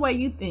changing the way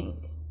you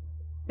think.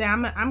 Say,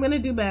 I'm going to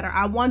do better.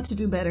 I want to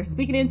do better.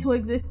 Speak it into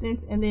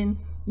existence, and then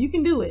you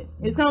can do it.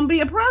 It's going to be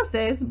a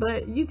process,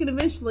 but you can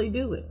eventually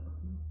do it.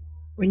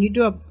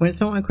 When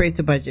someone creates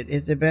a budget,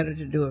 is it better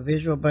to do a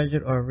visual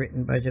budget or a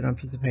written budget on a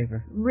piece of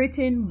paper?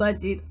 Written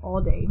budget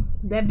all day.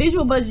 That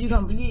visual budget you're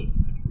going to forget.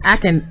 I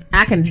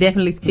can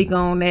definitely speak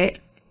on that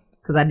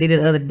because I did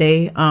it the other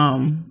day.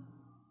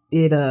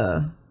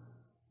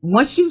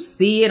 Once you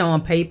see it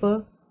on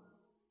paper,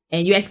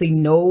 and you actually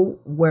know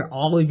where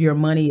all of your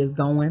money is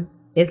going,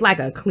 it's like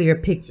a clear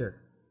picture.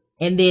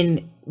 And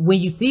then when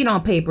you see it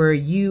on paper,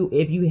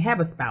 if you have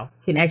a spouse,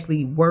 can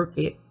actually work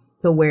it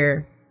to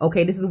where,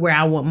 okay, this is where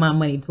I want my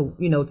money to,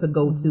 to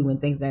go to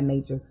and things of that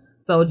nature.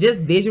 So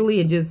just visually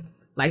and just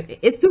like,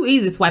 it's too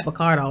easy to swipe a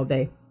card all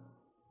day.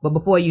 But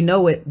before you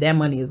know it, that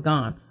money is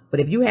gone. But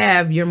if you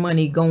have your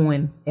money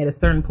going at a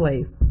certain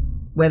place,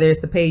 whether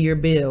it's to pay your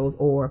bills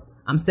or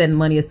I'm setting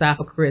money aside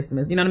for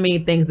Christmas, you know what I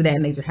mean? Things of that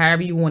nature,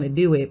 however you want to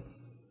do it,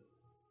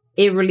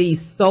 it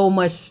relieves so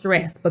much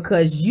stress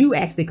because you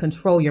actually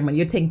control your money.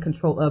 You're taking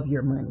control of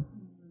your money.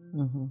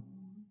 Mm-hmm.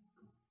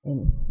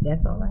 And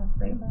that's all I have to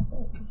say about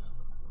that.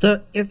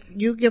 So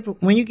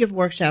when you give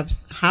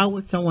workshops, how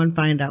would someone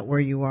find out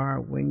where you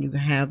are when you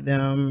have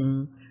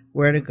them,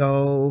 where to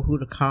go, who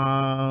to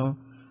call,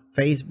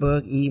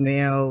 Facebook,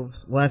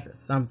 emails,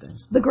 something?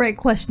 The great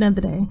question of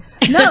the day.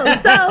 No,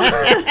 so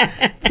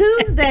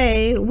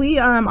Tuesday we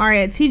are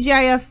at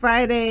TGIF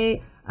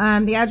Friday.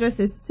 The address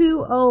is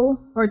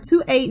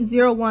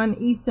 2801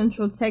 East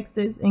Central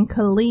Texas in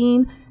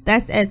Killeen.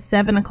 That's at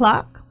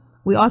 7:00.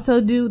 We also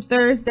do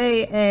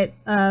Thursday at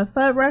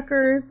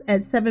Fuddruckers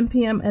at 7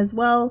 p.m. as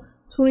well,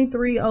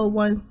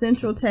 2301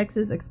 Central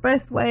Texas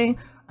Expressway.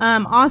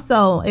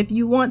 Also, if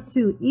you want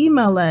to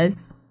email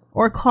us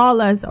or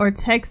call us or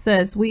text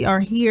us, we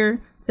are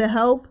here to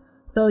help.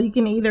 So you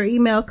can either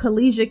email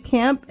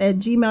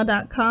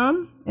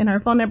KhalijahCamp@gmail.com, and her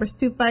phone number is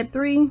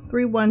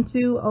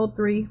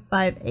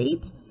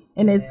 253-312-0358.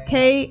 And it's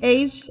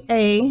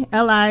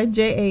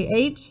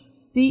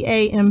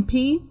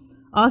KhalijahCamp.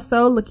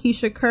 Also,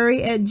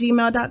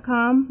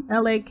 LaKishaCurry@gmail.com,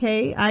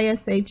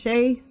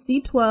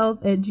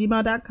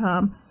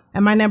 LaKishaC12@gmail.com.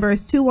 And my number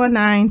is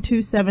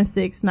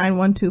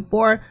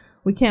 219-276-9124.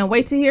 We can't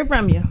wait to hear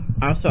from you.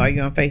 Also, are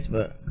you on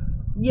Facebook?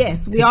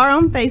 Yes, we are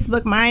on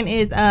Facebook. Mine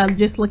is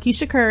just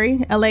LaKisha Curry,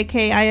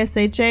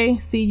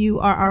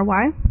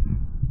 LaKishaCurry.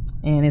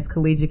 And it's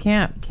Khalijah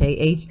Camp,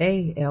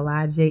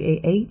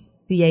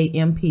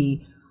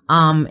 KhalijahCamp.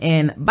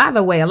 And by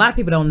the way, a lot of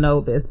people don't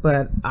know this,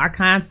 but our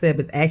concept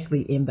is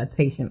actually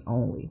invitation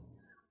only.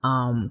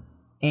 And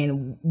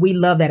we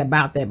love that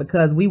about that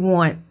because we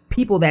want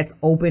people that's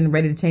open,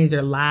 ready to change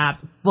their lives,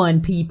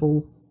 fun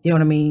people. You know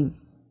what I mean?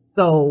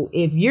 So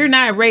if you're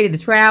not ready to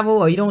travel,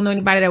 or you don't know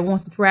anybody that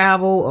wants to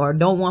travel, or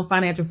don't want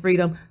financial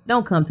freedom,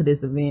 don't come to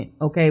this event.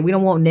 Okay. We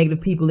don't want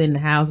negative people in the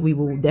house. We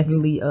will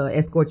definitely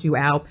escort you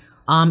out.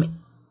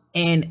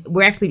 And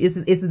we're actually, this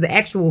is the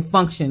actual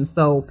function.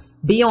 So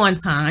be on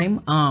time.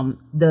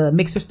 The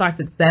mixer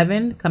starts at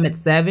 7. Come at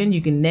 7.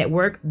 You can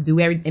network, do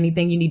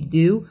anything you need to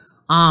do.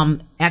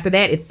 After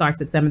that, it starts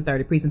at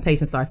 7:30.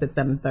 Presentation starts at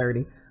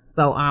 7:30.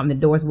 So the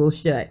doors will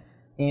shut.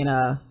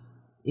 And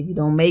if you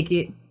don't make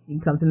it, you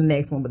can come to the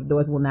next one, but the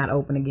doors will not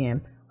open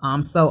again.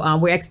 So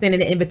we're extending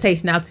the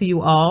invitation out to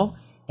you all.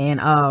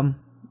 And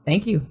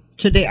thank you.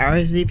 Should they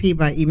RSVP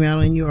by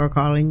emailing you or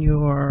calling you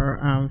or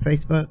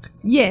Facebook?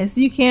 Yes,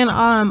 you can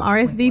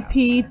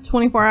RSVP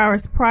 24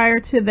 hours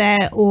prior to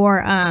that,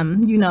 or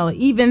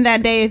even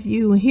that day if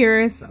you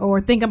hear us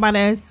or think about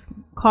us,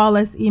 call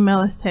us, email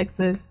us, text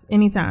us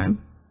anytime.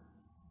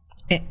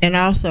 And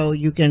also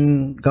you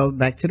can go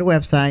back to the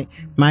website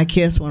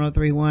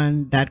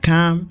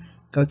mykiss1031.com,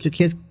 go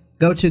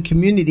to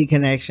Community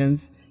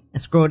Connections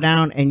and scroll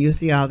down and you'll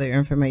see all their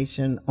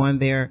information on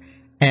there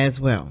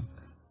as well.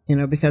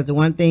 Because the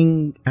one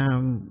thing,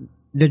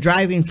 the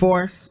driving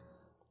force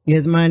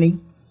is money.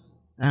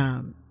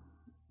 And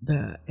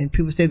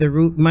people say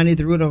money is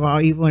the root of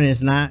all evil, and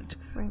it's not.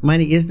 Right.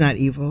 Money is not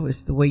evil.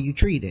 It's the way you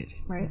treat it.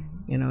 Right.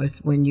 It's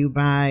when you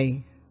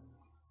buy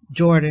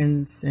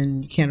Jordans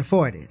and you can't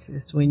afford it.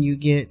 It's when you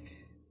get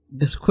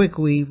this quick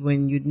weave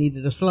when you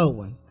needed a slow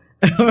one,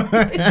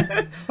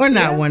 or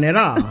not one at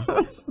all.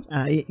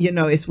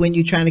 It's when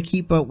you're trying to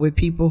keep up with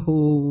people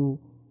who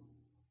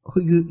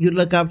you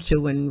look up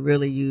to when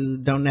really you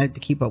don't have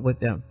to keep up with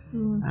them.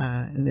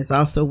 And it's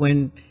also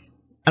when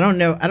I don't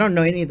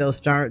know any of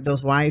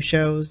those wife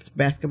shows,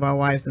 Basketball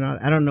Wives and all.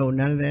 I don't know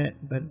none of that,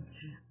 but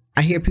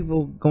I hear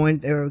people going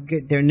there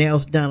get their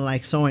nails done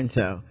like so and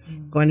so,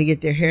 going to get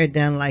their hair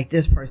done like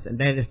this person.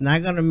 That is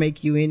not going to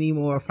make you any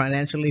more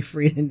financially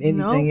free than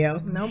anything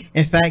else. Nope.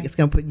 In fact, it's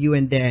going to put you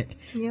in debt.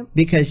 Yep.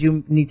 Because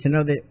you need to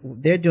know that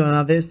they're doing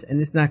all this and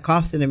it's not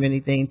costing them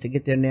anything to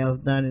get their nails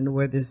done and to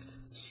wear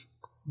this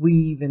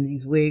weave and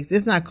these wigs.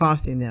 It's not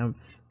costing them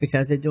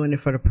because they're doing it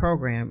for the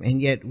program,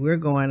 and yet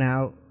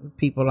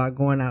people are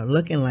going out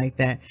looking like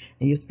that,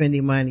 and you're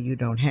spending money you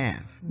don't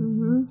have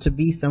to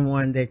be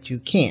someone that you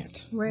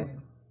can't. Right.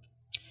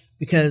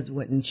 Because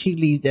when she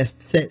leaves that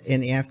set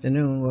in the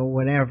afternoon or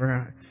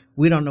whatever,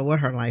 we don't know what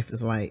her life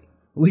is like.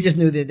 We just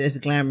knew that there's a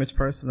glamorous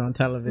person on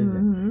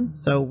television.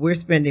 So we're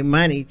spending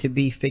money to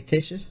be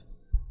fictitious,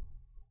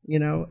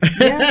 Yeah,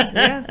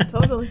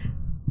 totally.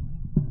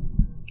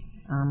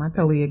 I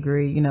totally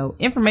agree.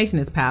 Information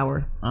is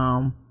power.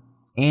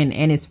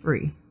 And it's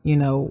free.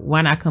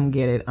 Why not come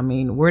get it? I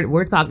mean,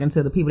 we're talking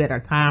to the people that are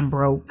time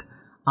broke.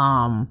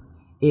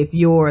 If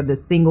you're the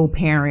single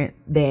parent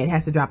that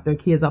has to drop their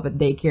kids off at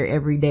daycare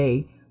every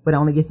day, but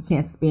only gets a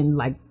chance to spend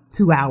like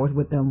 2 hours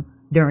with them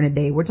during the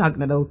day. We're talking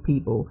to those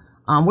people.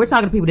 We're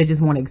talking to people that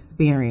just want to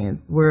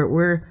experience.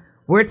 We're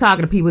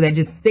talking to people that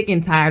just sick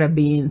and tired of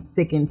being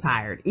sick and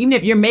tired. Even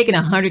if you're making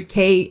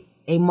 $100K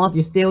a month,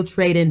 you're still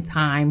trading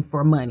time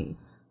for money.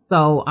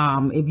 So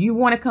if you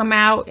want to come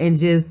out and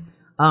just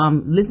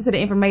listen to the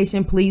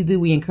information, please do.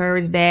 We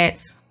encourage that.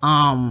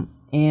 And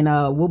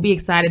we'll be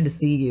excited to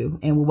see you,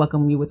 and we'll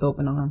welcome you with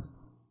open arms.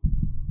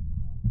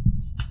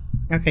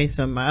 Okay,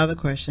 so my other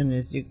question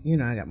is, you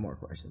know, I got more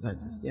questions. I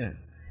just, you know,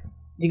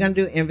 you're going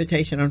to do an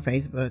invitation on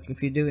Facebook.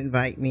 If you do,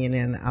 invite me, and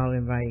then I'll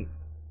invite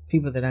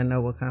people that I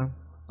know will come.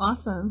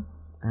 Awesome.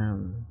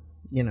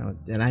 You know,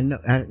 that I know.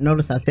 I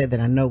notice I said that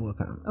I know will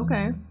come.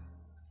 Okay.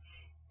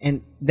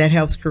 And that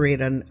helps create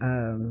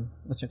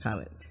what you call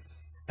it,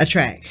 a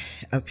track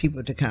of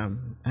people to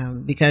come.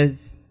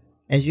 Because,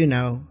 as you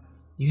know,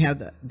 you have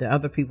the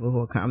other people who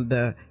will come.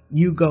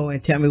 You go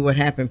and tell me what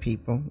happened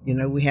people. You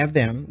know, we have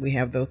them. We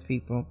have those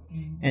people.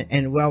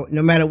 And well,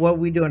 no matter what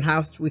we do and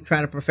how we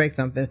try to perfect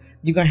something,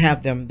 you're going to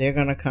have them. They're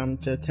going to come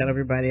to tell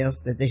everybody else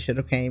that they should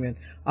have came, and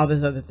all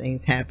these other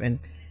things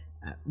happen.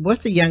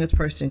 What's the youngest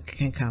person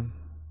can come?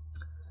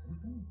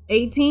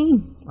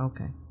 18.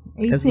 Okay.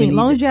 18. As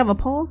long as you have a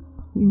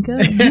pulse, you can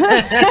come.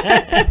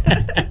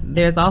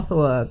 There's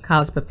also a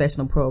college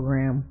professional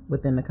program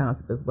within the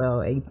concept as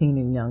well, 18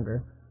 and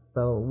younger.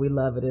 So we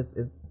love it.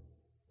 It's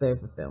very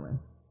fulfilling.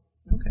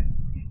 Okay.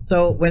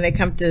 So when they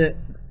come to,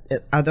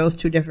 are those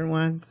two different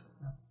ones?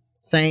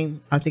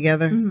 Same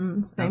altogether?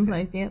 Mm-hmm. Same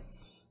place, yep.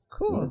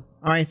 Cool. Yeah.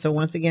 All right. So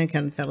once again,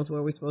 kind of tell us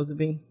where we're supposed to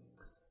be.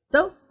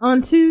 So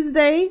on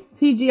Tuesday,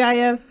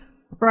 TGIF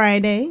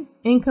Friday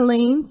in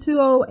Killeen,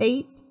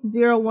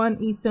 20801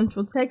 East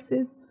Central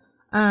Texas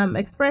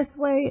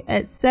Expressway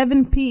at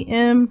 7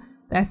 p.m.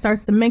 That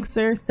starts the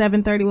mixer.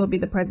 7:30 will be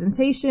the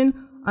presentation.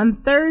 On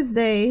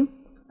Thursday,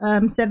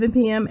 7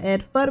 p.m.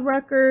 at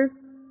Fuddruckers,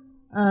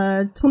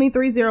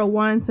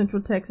 2301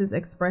 Central Texas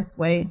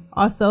Expressway.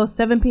 Also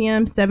 7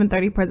 p.m.,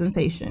 7:30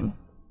 presentation.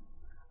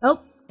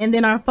 Oh, and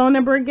then our phone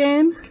number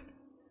again,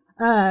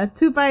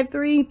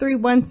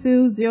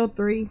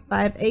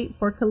 253-312-0358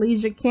 for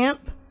Khalijah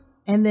Camp.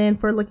 And then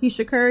for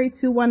LaKisha Curry,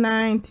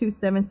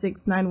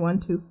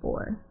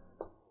 219-276-9124.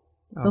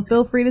 So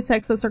feel free to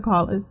text us or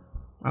call us.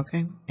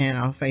 Okay. And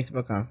on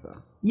Facebook also.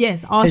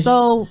 Yes.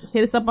 Also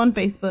hit us up on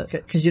Facebook.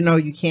 Because, you know,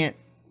 you can't,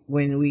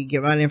 when we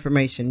give out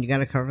information, you got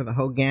to cover the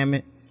whole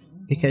gamut,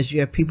 because you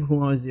have people who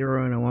want to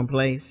zero in one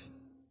place,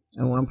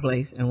 and one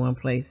place, and one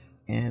place.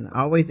 And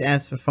always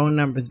ask for phone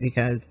numbers,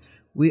 because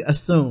we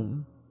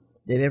assume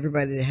that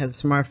everybody that has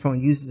a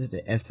smartphone uses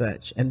it as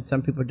such, and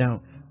some people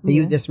don't. They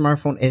use their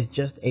smartphone as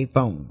just a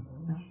phone.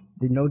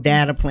 There's no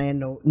data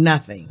plan,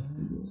 nothing.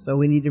 So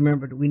we need to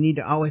remember, we need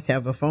to always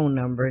have a phone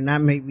number,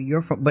 not maybe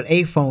your phone, but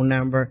a phone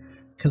number,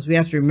 because we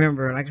have to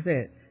remember, like I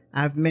said,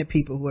 I've met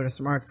people who had a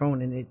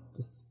smartphone and it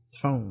just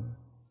phone,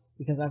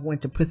 because I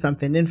went to put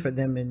something in for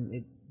them, and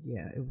it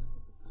was.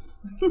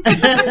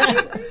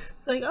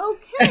 It's like,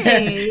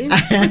 okay.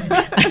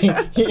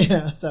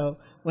 Yeah, so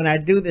when I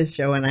do this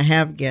show and I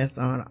have guests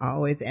on, I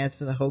always ask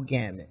for the whole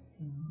gamut,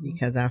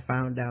 because I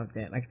found out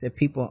that, like I said,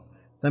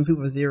 some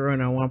people are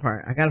zeroing on one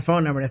part. I got a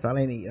phone number, that's all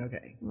they need.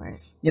 Okay. Right.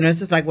 You know, it's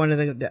just like one of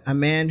a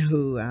man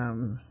who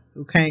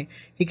came,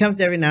 he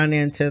comes every now and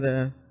then to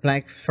the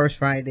Black First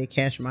Friday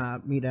Cash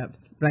Mob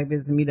meetups, Black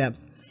Business meetups.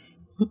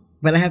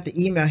 But I have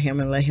to email him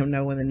and let him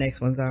know when the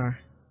next ones are.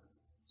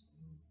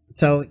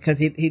 So, because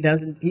he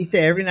doesn't, he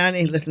said every now and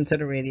then he listens to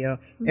the radio.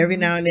 Every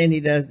now and then he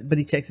does, but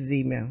he checks his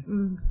email.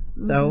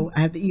 So I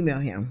have to email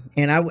him.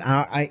 And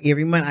I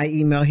every month I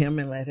email him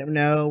and let him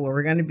know where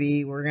we're going to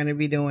be, what we're going to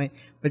be doing.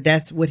 But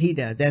that's what he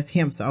does. That's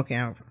him. So, okay,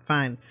 I'm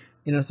fine.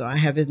 You know, so I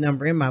have his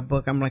number in my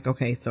book. I'm like,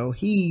 okay, so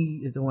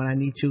he is the one I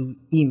need to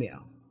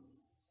email.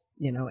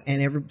 You know,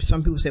 and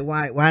some people say,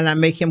 why not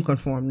make him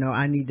conform? No,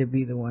 I need to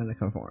be the one to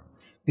conform.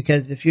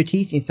 Because if you're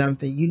teaching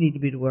something, you need to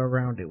be the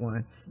well-rounded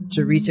one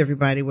to reach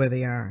everybody where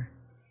they are.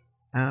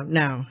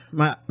 Now,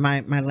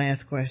 my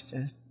last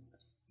question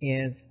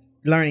is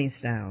learning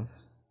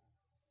styles.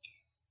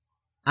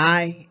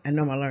 I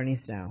know my learning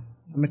style.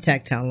 I'm a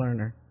tactile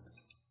learner.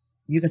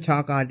 You can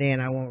talk all day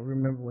and I won't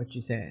remember what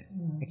you said.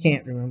 I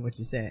can't remember what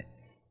you said.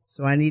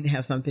 So I need to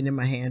have something in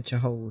my hand to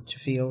hold, to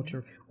feel,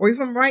 or if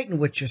I'm writing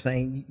what you're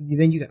saying,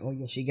 then you go, oh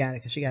yeah, she got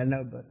it, because she got a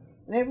notebook.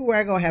 And everywhere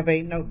I go, I have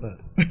a notebook.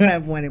 I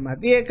have one in my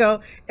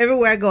vehicle.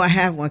 Everywhere I go, I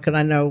have one, because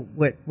I know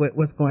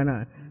what's going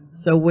on.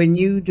 So when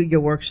you do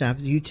your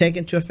workshops, you take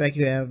into effect,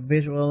 you have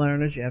visual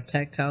learners, you have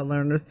tactile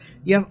learners,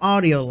 you have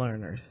audio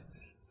learners.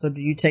 So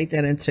do you take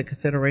that into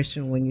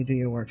consideration when you do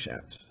your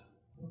workshops?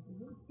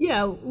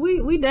 Yeah,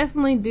 we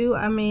definitely do.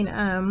 I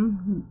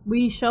mean,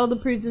 we show the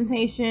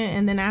presentation,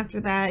 and then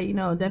after that, you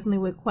know, definitely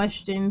with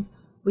questions,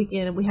 we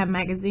have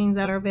magazines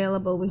that are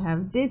available, we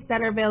have discs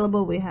that are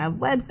available, we have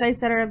websites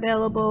that are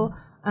available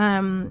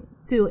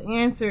to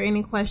answer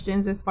any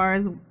questions as far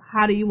as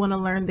how do you want to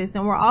learn this.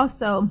 And we're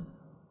also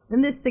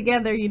in this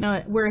together. You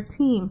know, we're a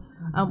team.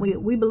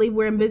 We believe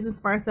we're in business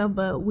for ourselves,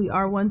 but we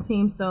are one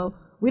team. So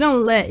we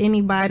don't let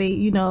anybody,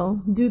 you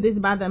know, do this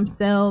by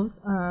themselves.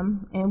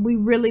 And we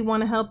really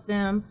want to help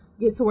them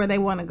get to where they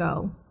want to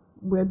go.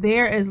 We're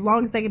there as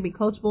long as they can be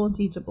coachable and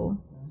teachable.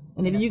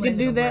 And if you can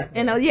do that,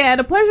 and yeah,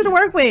 the pleasure to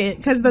work with,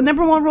 because the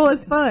number one rule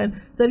is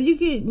fun. So if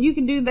you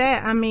can do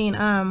that, I mean,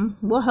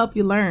 we'll help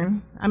you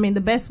learn. I mean,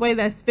 the best way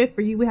that's fit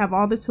for you, we have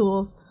all the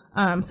tools,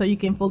 so you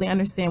can fully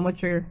understand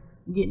what you're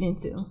getting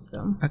into.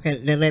 So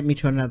okay, that led me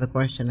to another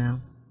question now.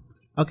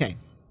 Okay,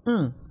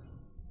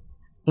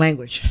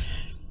 language,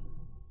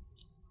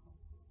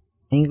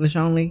 English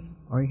only,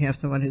 or you have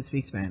someone who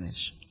speaks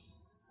Spanish?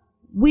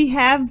 We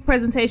have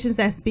presentations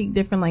that speak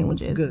different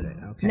languages. Good.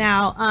 Okay.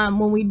 Now,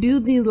 when we do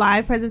the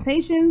live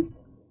presentations,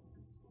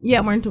 yeah,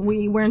 we're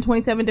in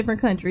 27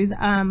 different countries.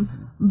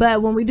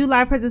 But when we do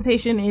live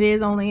presentation, it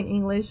is only in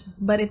English.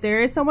 But if there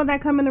is someone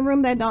that come in the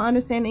room that don't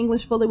understand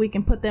English fully, we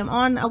can put them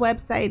on a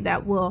website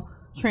that will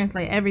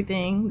translate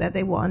everything that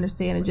they will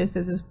understand, and just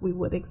as if we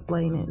would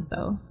explain it.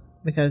 So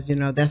because you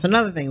know that's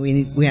another thing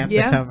we have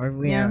to cover.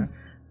 We are,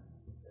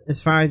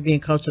 as far as being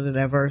culturally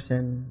diverse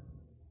in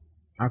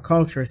our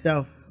culture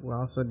itself, we're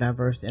also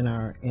diverse in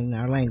our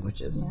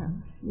languages.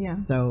 Yeah.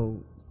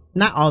 So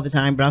not all the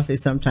time, but I'll say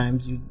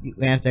sometimes you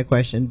ask that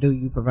question: do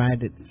you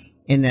provide it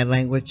in that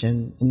language?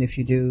 And if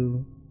you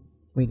do,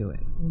 we do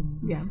it.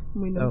 Yeah,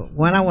 we do. So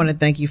one, I want to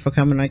thank you for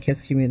coming on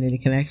Kiss Community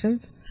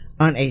Connections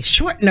on a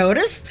short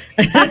notice.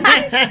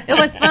 It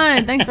was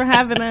fun. Thanks for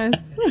having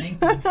us.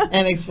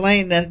 And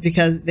explain that,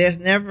 because there's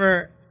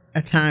never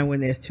a time when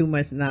there's too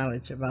much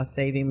knowledge about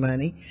saving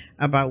money,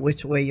 about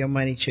which way your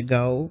money should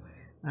go,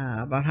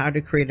 about how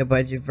to create a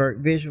budget,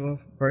 visual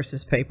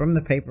versus paper. I'm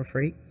the paper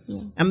freak.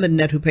 Yeah. I'm the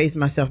nut who pays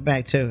myself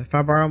back too. If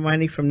I borrow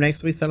money from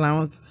next week's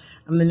allowance,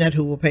 I'm the nut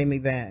who will pay me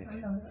back. I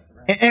know, that's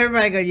right. And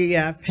everybody go,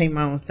 yeah, I pay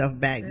my own self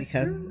back, that's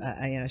because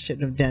I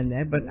shouldn't have done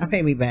that, but I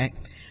pay me back.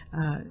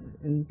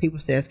 And people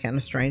say it's kind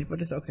of strange,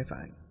 but it's okay,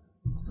 fine.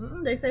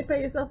 They say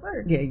pay yourself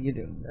first. Yeah, you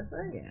do. That's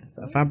right. Yeah.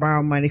 So if I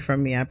borrow money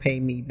from me, I pay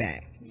me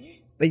back.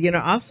 But you know,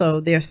 also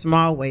there are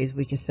small ways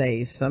we can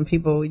save. Some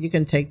people, you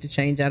can take the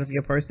change out of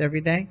your purse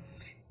every day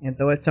and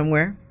throw it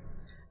somewhere.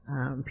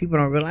 People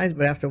don't realize,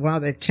 but after a while,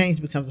 that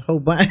change becomes a whole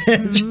bunch.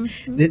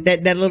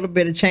 That little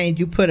bit of change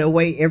you put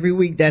away every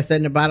week, that's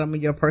in the bottom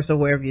of your purse or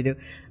wherever you do.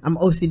 I'm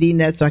OCD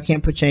nut, so I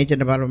can't put change in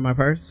the bottom of my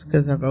purse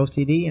because I'm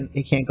OCD and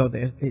it can't go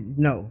there.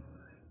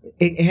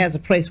 It has a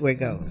place where it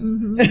goes.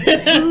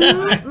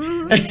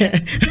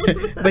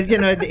 But you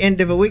know, at the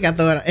end of a week, I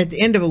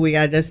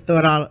just throw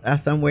it all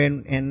somewhere,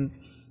 and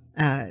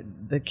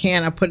the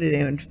can I put it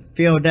in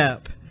filled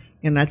up.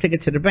 And I took it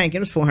to the bank. It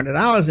was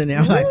 $400 in there.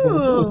 I was like,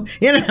 ooh.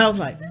 You know, I was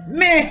like,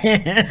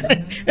 man.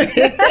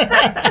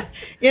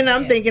 You know,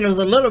 I'm thinking it was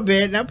a little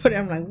bit, and I put it.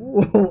 I'm like,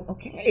 whoa,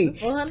 okay.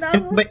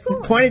 But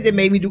the point is, it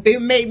made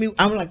me.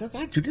 I'm like, okay,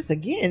 I'll do this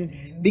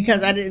again,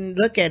 because I didn't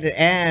look at it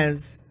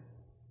as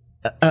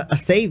a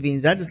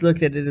savings. I just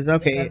looked at it as,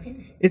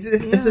 okay, it's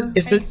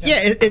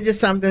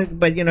just something.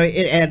 But you know,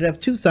 it added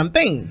up to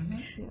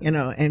something. You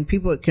know, and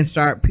people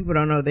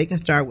don't know they can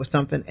start with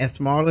something as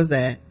small as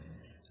that.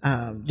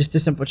 Just a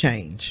simple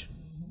change,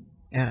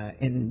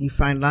 and you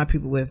find a lot of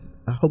people with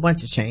a whole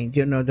bunch of change,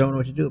 don't know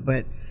what to do,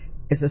 but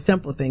it's a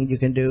simple thing you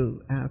can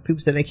do.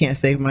 People say they can't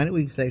save money.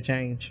 We can save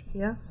change.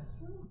 Yeah,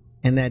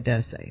 and that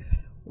does save.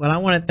 Well, I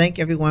want to thank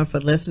everyone for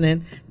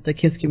listening to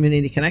Kiss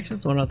Community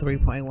Connections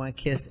 103.1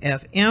 Kiss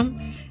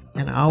FM,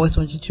 and I always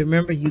want you to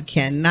remember, you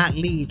cannot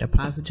lead a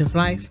positive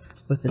life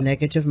with a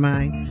negative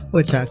mind.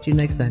 We'll talk to you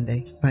next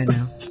Sunday. Bye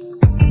now.